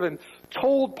 verse 7,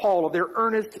 told Paul of their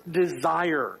earnest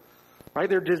desire. Right?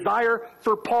 Their desire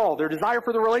for Paul, their desire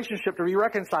for the relationship to be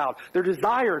reconciled, their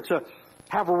desire to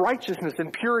have righteousness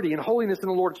and purity and holiness in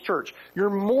the Lord's church. Your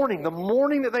mourning, the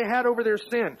mourning that they had over their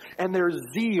sin, and their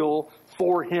zeal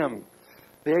for him.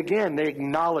 They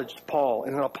acknowledged Paul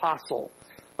as an apostle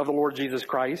of the Lord Jesus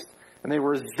Christ, and they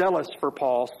were zealous for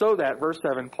Paul, so that, verse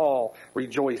 7, Paul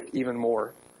rejoiced even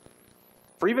more.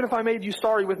 For even if I made you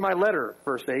sorry with my letter,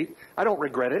 verse 8, I don't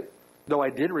regret it, though I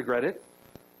did regret it.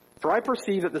 For I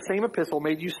perceive that the same epistle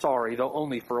made you sorry, though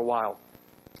only for a while.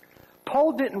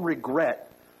 Paul didn't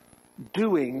regret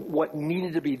doing what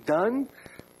needed to be done.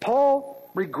 Paul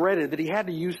regretted that he had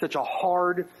to use such a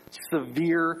hard,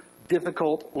 severe,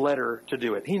 difficult letter to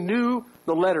do it. He knew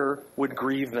the letter would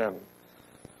grieve them.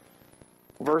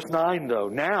 Verse 9, though,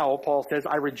 now, Paul says,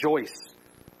 I rejoice.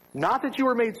 Not that you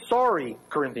were made sorry,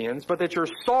 Corinthians, but that your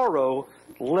sorrow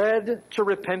led to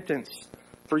repentance.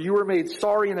 For you were made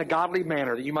sorry in a godly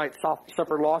manner, that you might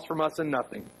suffer loss from us in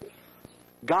nothing.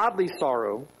 Godly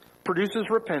sorrow produces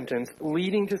repentance,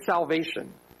 leading to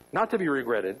salvation, not to be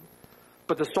regretted,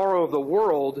 but the sorrow of the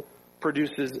world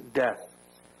produces death.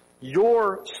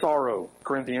 Your sorrow,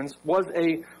 Corinthians, was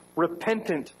a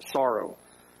repentant sorrow,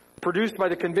 produced by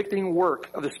the convicting work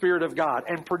of the Spirit of God,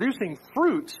 and producing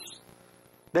fruits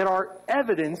that are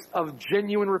evidence of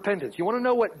genuine repentance. You want to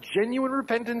know what genuine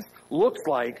repentance looks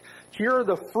like? Here are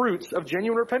the fruits of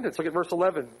genuine repentance. Look at verse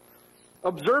 11.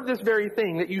 Observe this very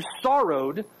thing, that you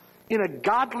sorrowed in a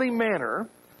godly manner.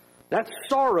 That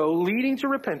sorrow leading to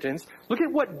repentance. Look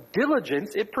at what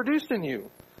diligence it produced in you.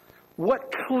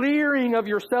 What clearing of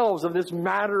yourselves of this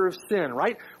matter of sin,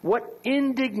 right? What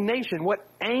indignation, what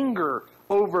anger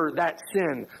over that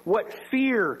sin, what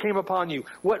fear came upon you,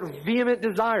 what vehement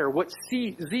desire, what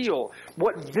zeal,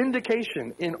 what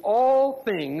vindication. In all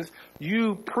things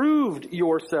you proved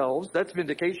yourselves, that's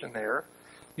vindication there,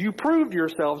 you proved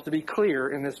yourselves to be clear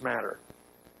in this matter.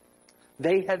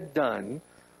 They had done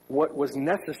what was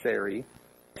necessary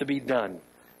to be done,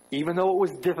 even though it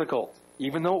was difficult,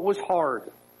 even though it was hard.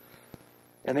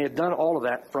 And they had done all of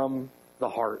that from the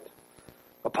heart.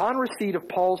 Upon receipt of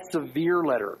Paul's severe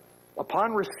letter,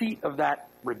 upon receipt of that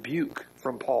rebuke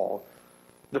from Paul,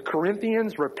 the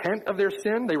Corinthians repent of their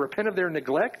sin, they repent of their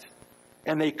neglect,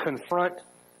 and they confront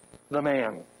the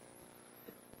man.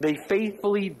 They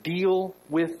faithfully deal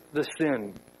with the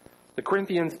sin. The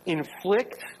Corinthians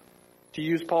inflict, to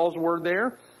use Paul's word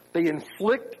there, they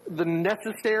inflict the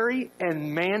necessary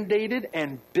and mandated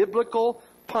and biblical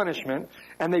punishment,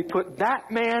 and they put that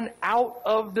man out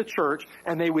of the church,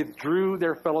 and they withdrew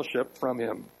their fellowship from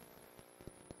him.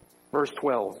 Verse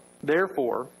 12,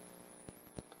 therefore,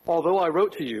 although I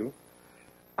wrote to you,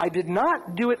 I did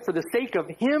not do it for the sake of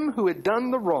him who had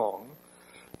done the wrong,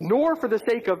 nor for the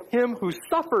sake of him who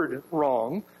suffered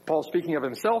wrong, Paul speaking of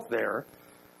himself there,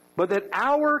 but that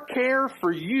our care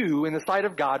for you in the sight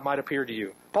of God might appear to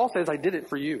you. Paul says, I did it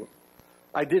for you.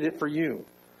 I did it for you.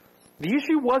 The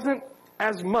issue wasn't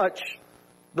as much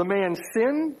the man's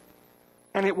sin,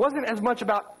 and it wasn't as much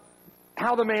about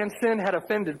how the man's sin had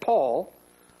offended Paul.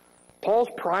 Paul's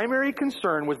primary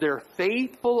concern was their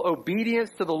faithful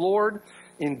obedience to the Lord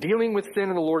in dealing with sin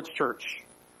in the Lord's church.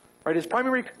 Right? His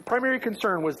primary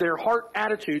concern was their heart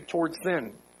attitude towards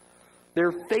sin.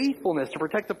 their faithfulness to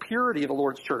protect the purity of the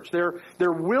Lord's church, their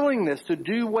willingness to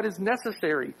do what is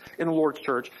necessary in the Lord's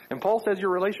church. And Paul says, your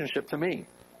relationship to me.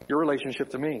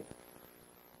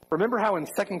 Remember how in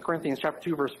 2 Corinthians chapter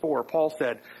 2, verse 4, Paul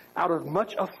said, out of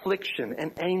much affliction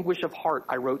and anguish of heart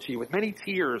I wrote to you. With many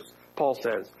tears, Paul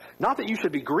says, not that you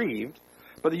should be grieved,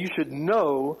 but that you should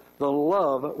know the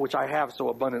love which I have so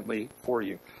abundantly for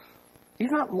you.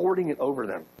 He's not lording it over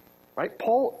them, right?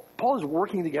 Paul is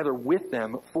working together with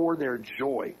them for their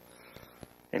joy.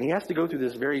 And he has to go through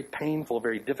this very painful,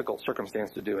 very difficult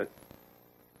circumstance to do it.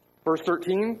 Verse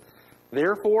 13,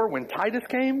 therefore, when Titus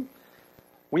came,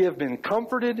 we have been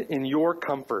comforted in your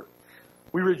comfort.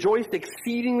 We rejoiced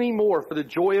exceedingly more for the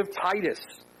joy of Titus,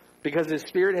 because his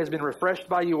spirit has been refreshed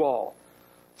by you all.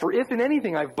 For if in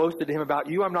anything I've boasted to him about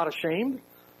you, I'm not ashamed.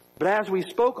 But as we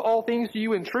spoke all things to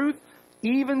you in truth,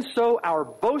 even so our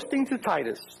boasting to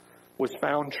Titus was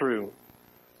found true.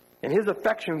 And his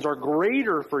affections are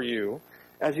greater for you,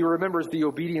 as he remembers the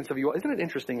obedience of you all. Isn't it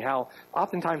interesting how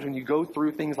oftentimes when you go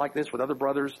through things like this with other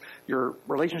brothers, your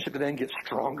relationship to them gets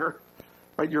stronger?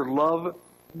 Right? Your love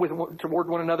toward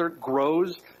one another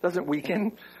grows, doesn't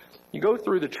weaken. You go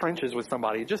through the trenches with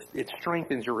somebody, it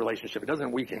strengthens your relationship. It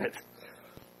doesn't weaken it.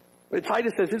 But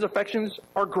Titus says his affections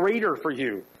are greater for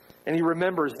you. And he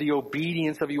remembers the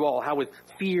obedience of you all, how with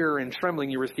fear and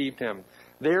trembling you received him.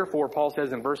 Therefore, Paul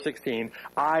says in verse 16,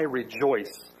 I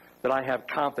rejoice that I have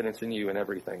confidence in you in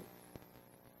everything.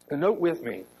 And note with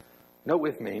me,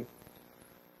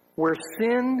 where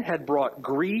sin had brought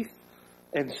grief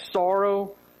and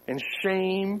sorrow and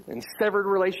shame and severed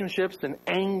relationships and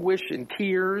anguish and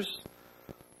tears,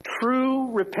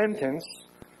 true repentance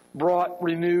brought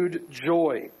renewed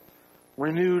joy,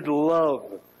 renewed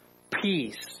love,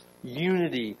 peace,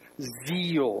 unity,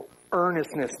 zeal,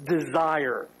 earnestness,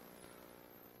 desire.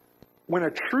 When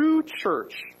a true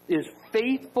church is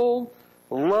faithful,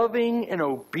 loving, and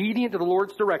obedient to the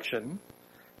Lord's direction,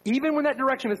 even when that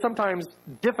direction is sometimes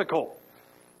difficult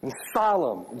and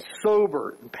solemn and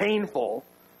sober and painful,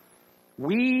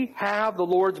 we have the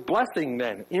Lord's blessing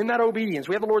then. In that obedience,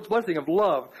 we have the Lord's blessing of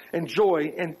love and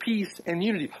joy and peace and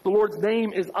unity. The Lord's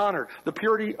name is honored. The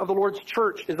purity of the Lord's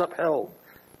church is upheld.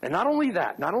 And not only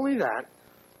that,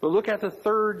 but look at the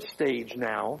third stage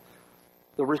now,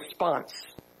 the response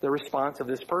of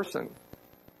this person.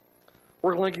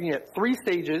 We're looking at three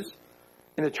stages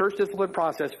in the church discipline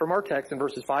process from our text in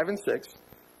verses 5 and 6.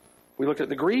 We looked at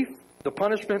the grief, the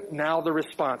punishment, now the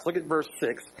response. Look at verse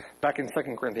 6, back in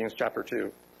 2 Corinthians chapter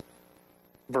 2,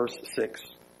 verse 6.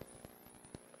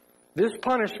 This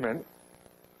punishment,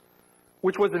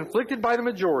 which was inflicted by the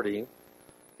majority,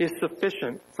 is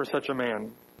sufficient for such a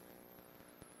man.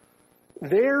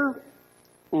 Their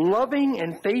loving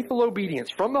and faithful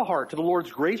obedience from the heart to the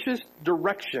Lord's gracious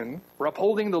direction for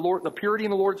upholding the purity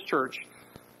in the Lord's church,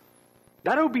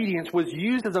 that obedience was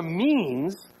used as a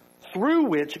means through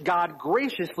which God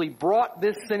graciously brought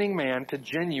this sinning man to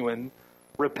genuine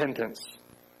repentance.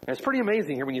 And it's pretty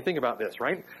amazing here when you think about this,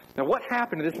 right? Now, what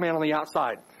happened to this man on the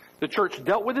outside? The church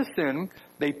dealt with his sin.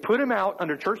 They put him out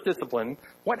under church discipline.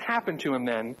 What happened to him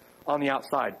then on the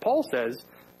outside? Paul says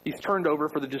he's turned over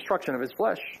for the destruction of his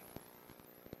flesh.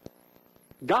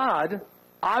 God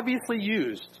obviously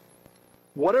used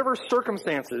whatever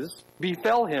circumstances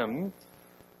befell him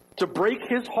to break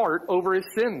his heart over his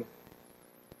sin,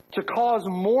 to cause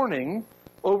mourning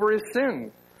over his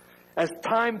sin. As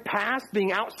time passed,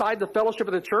 being outside the fellowship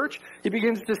of the church, he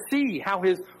begins to see how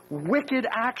his wicked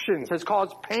actions has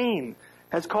caused pain,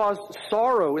 has caused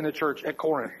sorrow in the church at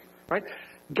Corinth, right?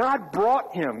 God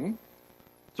brought him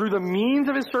through the means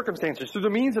of his circumstances, through the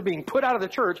means of being put out of the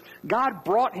church. God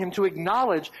brought him to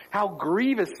acknowledge how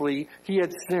grievously he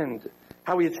had sinned,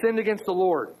 how he had sinned against the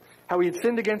Lord, how he had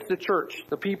sinned against the church,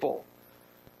 the people.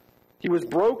 He was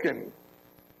broken.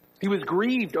 He was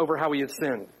grieved over how he had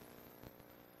sinned.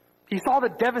 He saw the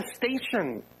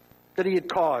devastation that he had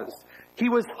caused. He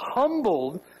was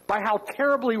humbled by how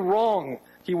terribly wrong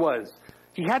he was.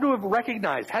 He had to have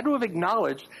recognized, had to have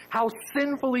acknowledged how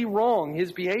sinfully wrong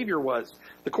his behavior was,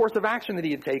 the course of action that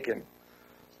he had taken.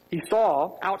 He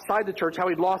saw outside the church how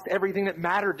he'd lost everything that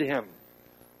mattered to him.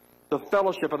 The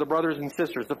fellowship of the brothers and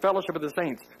sisters, the fellowship of the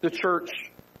saints, the church,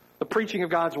 the preaching of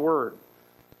God's word.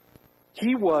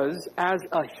 He was, as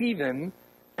a heathen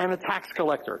and a tax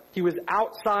collector. He was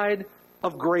outside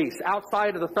of grace,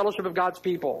 outside of the fellowship of God's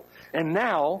people. And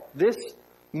now, this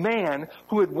man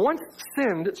who had once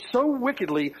sinned so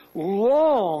wickedly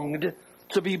longed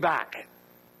to be back.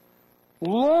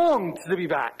 Longed to be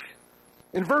back.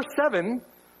 In verse 7,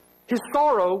 his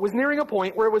sorrow was nearing a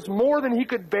point where it was more than he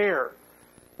could bear.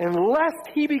 And lest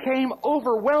he became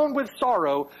overwhelmed with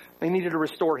sorrow, they needed to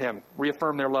restore him,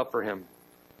 reaffirm their love for him.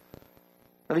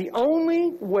 Now, the only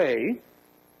way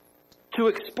to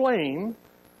explain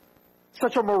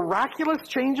such a miraculous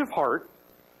change of heart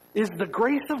is the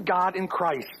grace of God in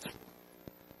Christ.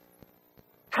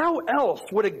 How else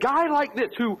would a guy like this,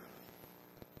 who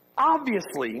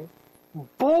obviously,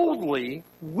 boldly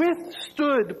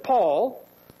withstood Paul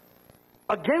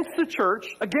against the church,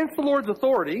 against the Lord's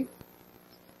authority,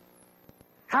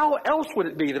 how else would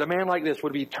it be that a man like this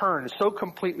would be turned so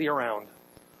completely around?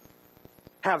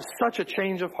 Have such a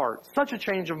change of heart, such a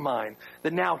change of mind,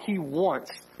 that now he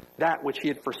wants that which he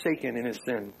had forsaken in his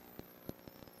sin.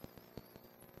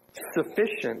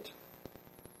 Sufficient,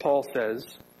 Paul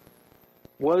says,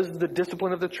 was the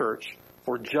discipline of the church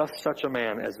for just such a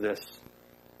man as this.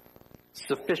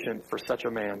 Sufficient for such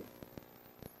a man.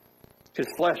 His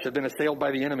flesh had been assailed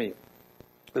by the enemy.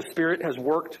 The Spirit has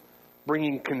worked,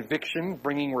 bringing conviction,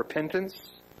 bringing repentance.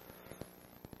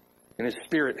 And his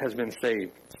spirit has been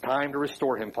saved. It's time to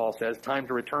restore him, Paul says. Time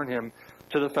to return him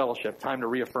to the fellowship. Time to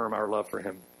reaffirm our love for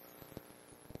him.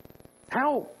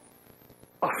 How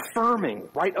affirming,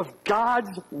 right, of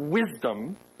God's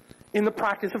wisdom in the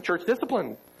practice of church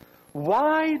discipline.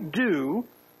 Why do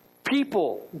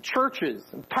people, churches,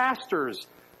 and pastors,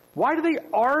 why do they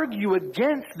argue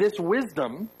against this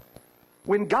wisdom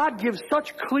when God gives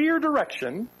such clear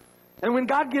direction and when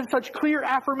God gives such clear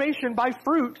affirmation by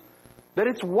fruit that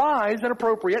it's wise and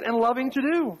appropriate and loving to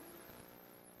do?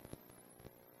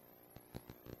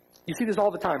 You see this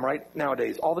all the time, right?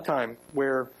 Nowadays, all the time,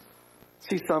 where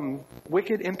see some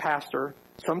wicked pastor,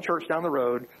 some church down the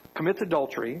road, commits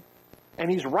adultery,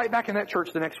 and he's right back in that church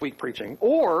the next week preaching.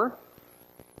 Or,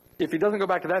 if he doesn't go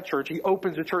back to that church, he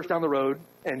opens a church down the road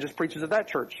and just preaches at that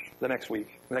church the next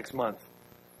week, the next month.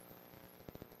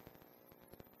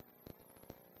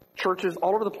 Churches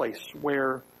all over the place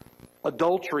where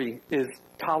adultery is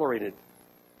tolerated,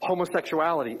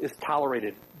 homosexuality is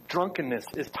tolerated, drunkenness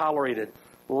is tolerated,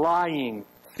 lying,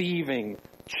 thieving,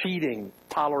 cheating,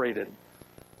 tolerated.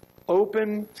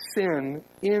 Open sin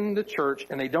in the church,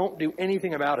 and they don't do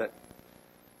anything about it.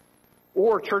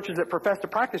 Or churches that profess to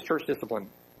practice church discipline,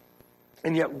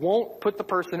 and yet won't put the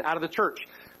person out of the church,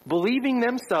 believing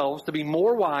themselves to be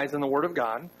more wise than the Word of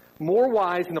God, more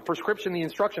wise in the prescription, the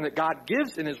instruction that God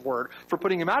gives in His Word for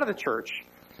putting him out of the church,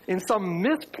 in some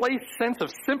misplaced sense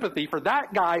of sympathy for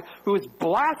that guy who is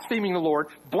blaspheming the Lord,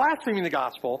 blaspheming the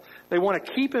gospel. They want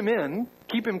to keep him in,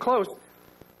 keep him close.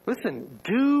 Listen,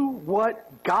 do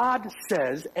what God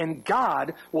says, and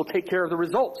God will take care of the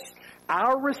results.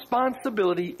 Our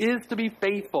responsibility is to be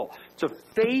faithful, to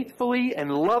faithfully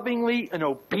and lovingly and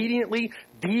obediently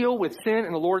deal with sin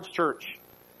in the Lord's church.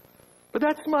 But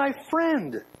that's my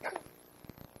friend.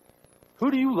 Who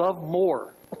do you love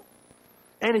more?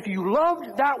 And if you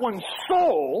loved that one's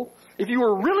soul, if you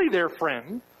were really their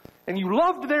friend, and you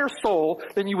loved their soul,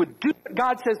 then you would do what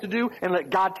God says to do and let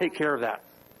God take care of that.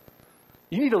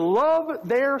 You need to love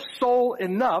their soul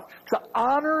enough to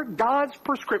honor God's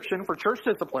prescription for church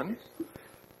discipline,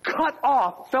 cut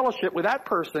off fellowship with that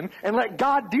person, and let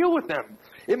God deal with them.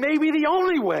 It may be the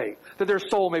only way that their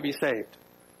soul may be saved.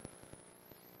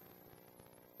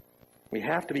 We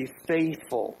have to be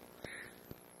faithful.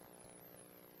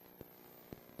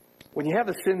 When you have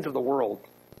the sins of the world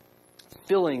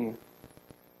filling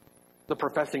the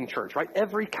professing church, right?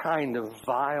 Every kind of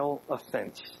vile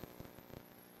offense.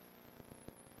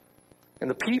 And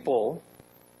the people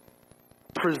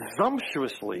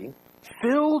presumptuously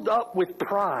filled up with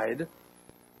pride,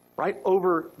 right,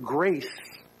 over grace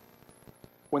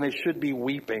when they should be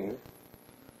weeping.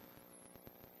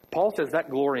 Paul says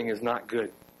that glorying is not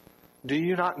good. Do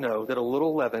you not know that a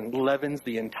little leaven leavens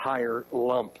the entire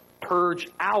lump? Purge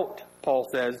out, Paul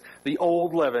says, the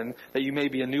old leaven, that you may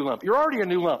be a new lump. You're already a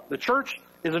new lump. The church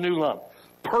is a new lump.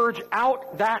 Purge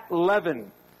out that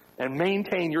leaven and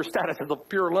maintain your status as a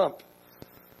pure lump.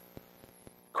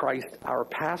 Christ, our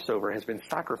Passover, has been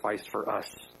sacrificed for us.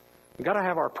 We've got to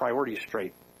have our priorities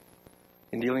straight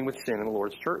in dealing with sin in the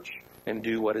Lord's church and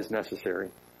do what is necessary.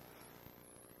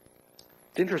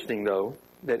 It's interesting, though,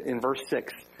 that in verse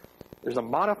 6, there's a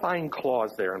modifying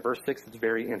clause there. In verse 6, it's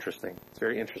very interesting. It's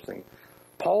very interesting.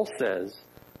 Paul says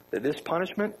that this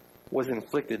punishment was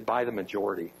inflicted by the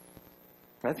majority.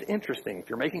 That's interesting. If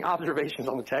you're making observations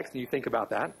on the text and you think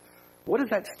about that, what does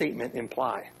that statement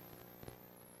imply?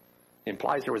 It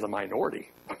implies there was a minority.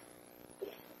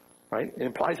 Right? It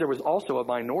implies there was also a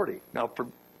minority. Now,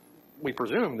 we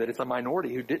presume that it's a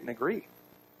minority who didn't agree.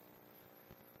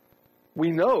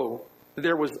 We know that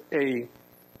there was a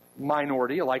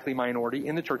minority, a likely minority,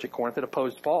 in the church at Corinth that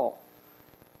opposed Paul.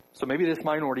 So maybe this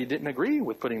minority didn't agree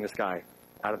with putting this guy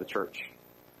out of the church.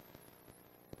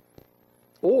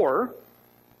 Or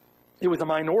it was a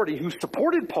minority who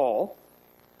supported Paul,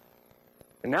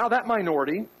 and now that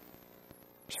minority,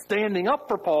 standing up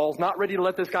for Paul, is not ready to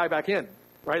let this guy back in.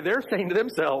 Right? They're saying to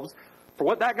themselves, for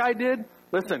what that guy did,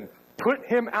 listen, put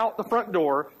him out the front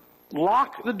door,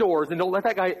 lock the doors, and don't let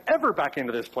that guy ever back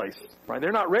into this place. Right?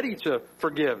 They're not ready to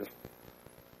forgive.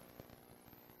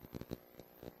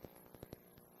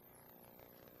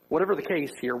 Whatever the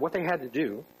case here, what they had to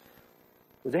do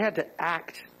was they had to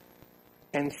act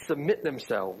and submit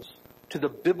themselves to the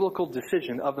biblical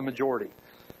decision of the majority.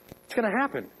 It's going to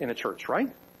happen in a church, right?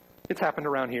 It's happened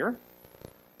around here.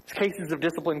 Cases of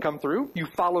discipline come through. You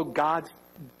follow God's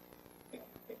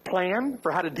plan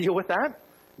for how to deal with that.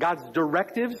 God's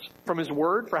directives from His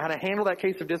Word for how to handle that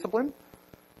case of discipline.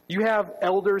 You have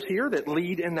elders here that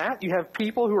lead in that. You have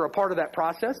people who are a part of that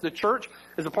process. The church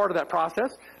is a part of that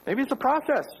process. Maybe it's a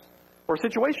process or a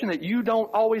situation that you don't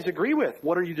always agree with.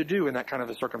 What are you to do in that kind of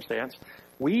a circumstance?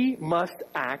 We must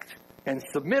act and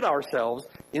submit ourselves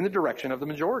in the direction of the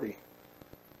majority.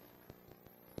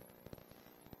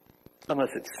 Unless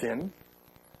it's sin.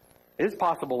 It is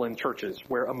possible in churches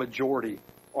where a majority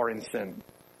are in sin.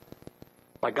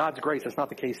 By God's grace, that's not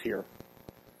the case here.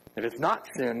 If it's not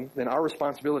sin, then our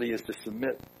responsibility is to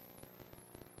submit.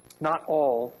 Not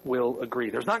all will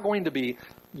agree. There's not going to be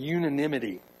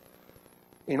unanimity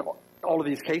in all of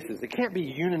these cases. There can't be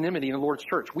unanimity in the Lord's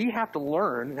church. We have to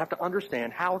learn and have to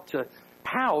understand how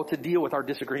to deal with our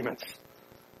disagreements.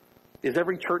 Is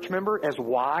every church member as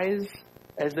wise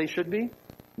as they should be?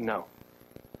 No.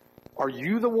 Are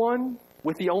you the one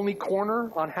with the only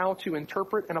corner on how to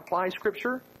interpret and apply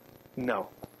Scripture? No.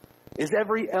 Is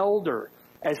every elder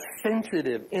as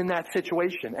sensitive in that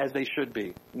situation as they should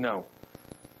be? No.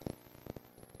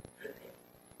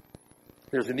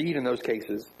 There's a need in those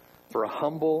cases for a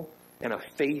humble and a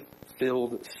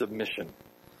faith-filled submission,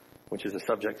 which is a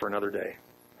subject for another day.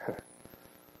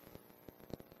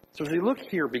 So as we look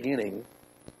here beginning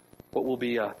what will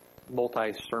be a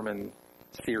multi-sermon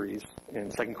series in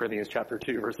 2 Corinthians chapter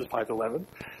 2, verses 5 to 11,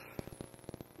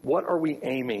 what are we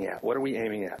aiming at? What are we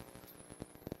aiming at?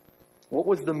 What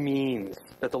was the means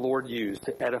that the Lord used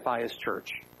to edify His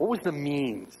church? What was the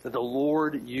means that the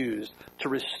Lord used to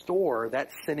restore that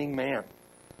sinning man?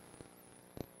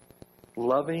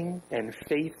 Loving and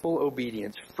faithful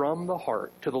obedience from the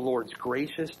heart to the Lord's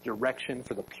gracious direction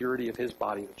for the purity of His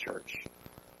body, the church.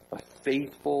 A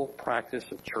faithful practice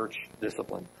of church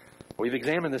discipline. We've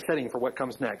examined the setting for what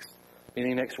comes next.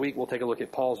 Meaning next week we'll take a look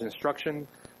at Paul's instruction,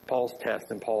 Paul's test,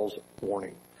 and Paul's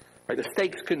warning. Right? The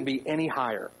stakes couldn't be any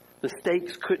higher. The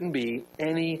stakes couldn't be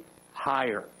any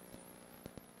higher.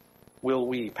 Will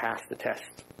we pass the test?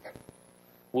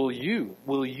 Will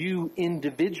you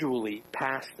individually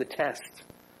pass the test?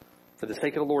 For the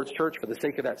sake of the Lord's church, for the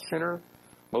sake of that sinner,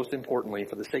 most importantly,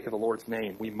 for the sake of the Lord's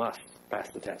name, we must pass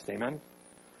the test. Amen?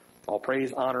 All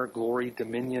praise, honor, glory,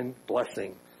 dominion,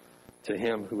 blessing to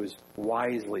Him who is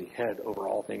wisely head over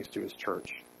all things to His church.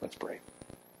 Let's pray.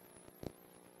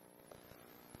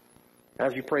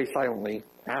 As you pray silently,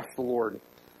 ask the Lord.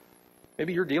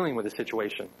 Maybe you're dealing with a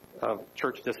situation of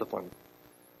church discipline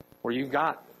where you've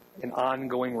got an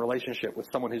ongoing relationship with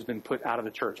someone who's been put out of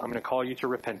the church. I'm going to call you to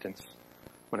repentance.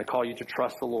 I'm going to call you to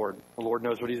trust the Lord. The Lord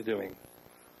knows what He's doing.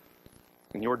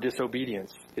 And your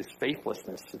disobedience is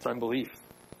faithlessness. It's unbelief.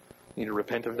 You need to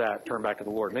repent of that. Turn back to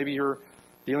the Lord. Maybe you're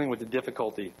dealing with the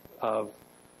difficulty of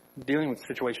dealing with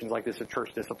situations like this of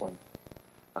church discipline.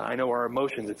 I know our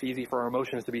emotions, it's easy for our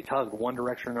emotions to be tugged one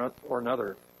direction or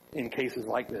another in cases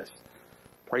like this.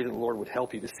 Pray that the Lord would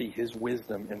help you to see His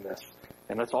wisdom in this.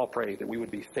 And let's all pray that we would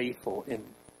be faithful in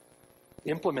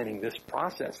implementing this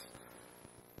process.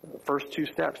 The first two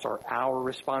steps are our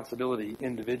responsibility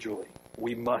individually.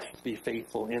 We must be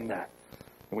faithful in that.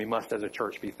 And we must, as a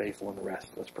church, be faithful in the rest.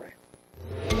 Let's pray.